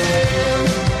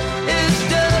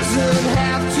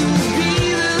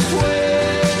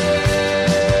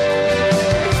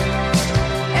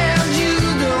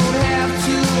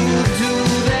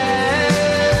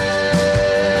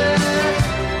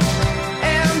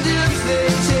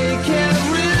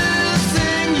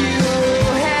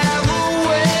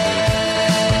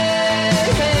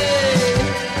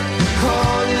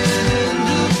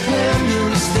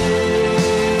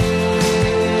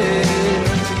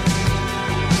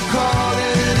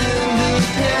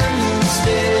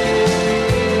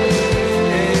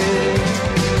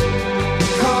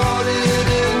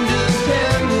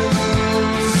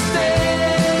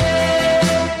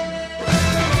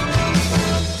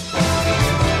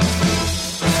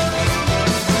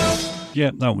 Yeah,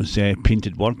 that was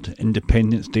Painted Word,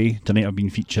 Independence Day. Tonight I've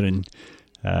been featuring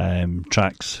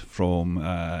tracks from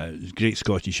great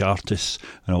Scottish artists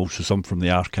and also some from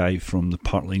the archive from the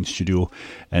Park Lane studio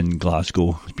in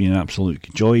Glasgow. It's been an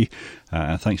absolute joy.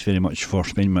 Thanks very much for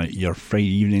spending your Friday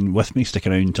evening with me. Stick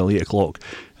around until 8 o'clock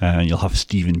and you'll have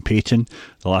Stephen Payton.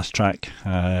 The last track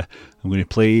I'm going to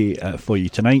play for you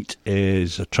tonight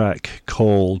is a track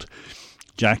called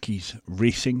Jackie's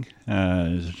Racing.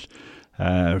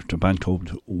 It's a band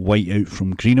called Whiteout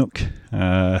from Greenock.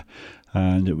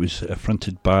 And it was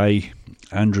fronted by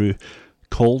Andrew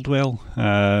Caldwell.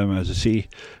 As I say,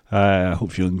 I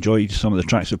hope you enjoyed some of the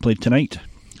tracks I played tonight,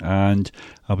 and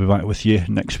I'll be back with you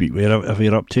next week. Wherever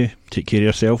you're up to, take care of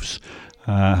yourselves,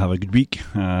 have a good week,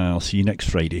 I'll see you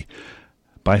next Friday.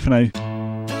 Bye for now.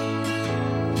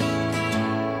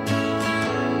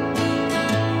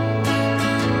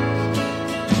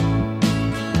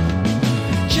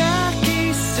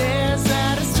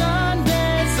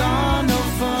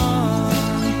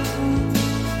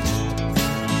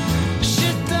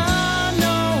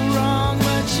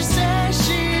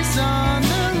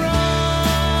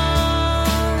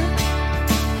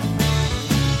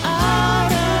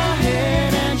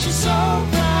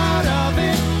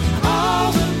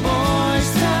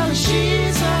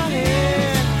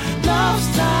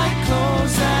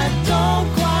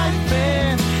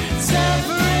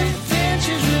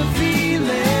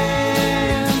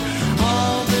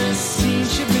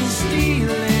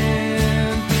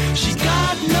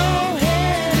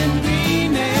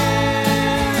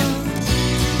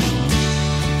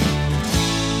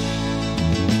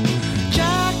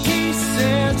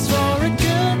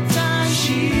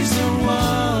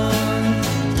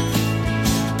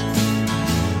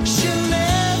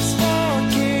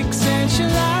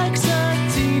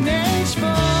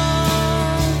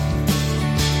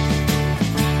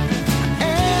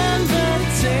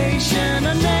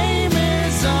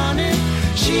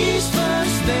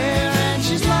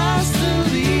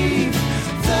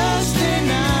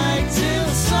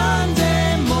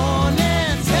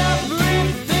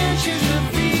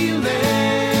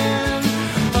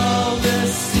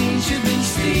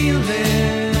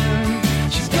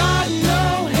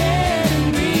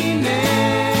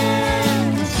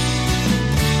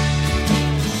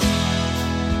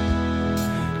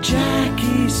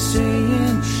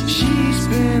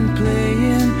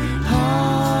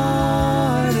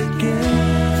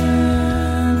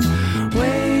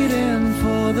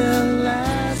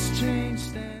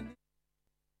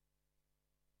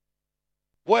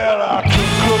 Well, I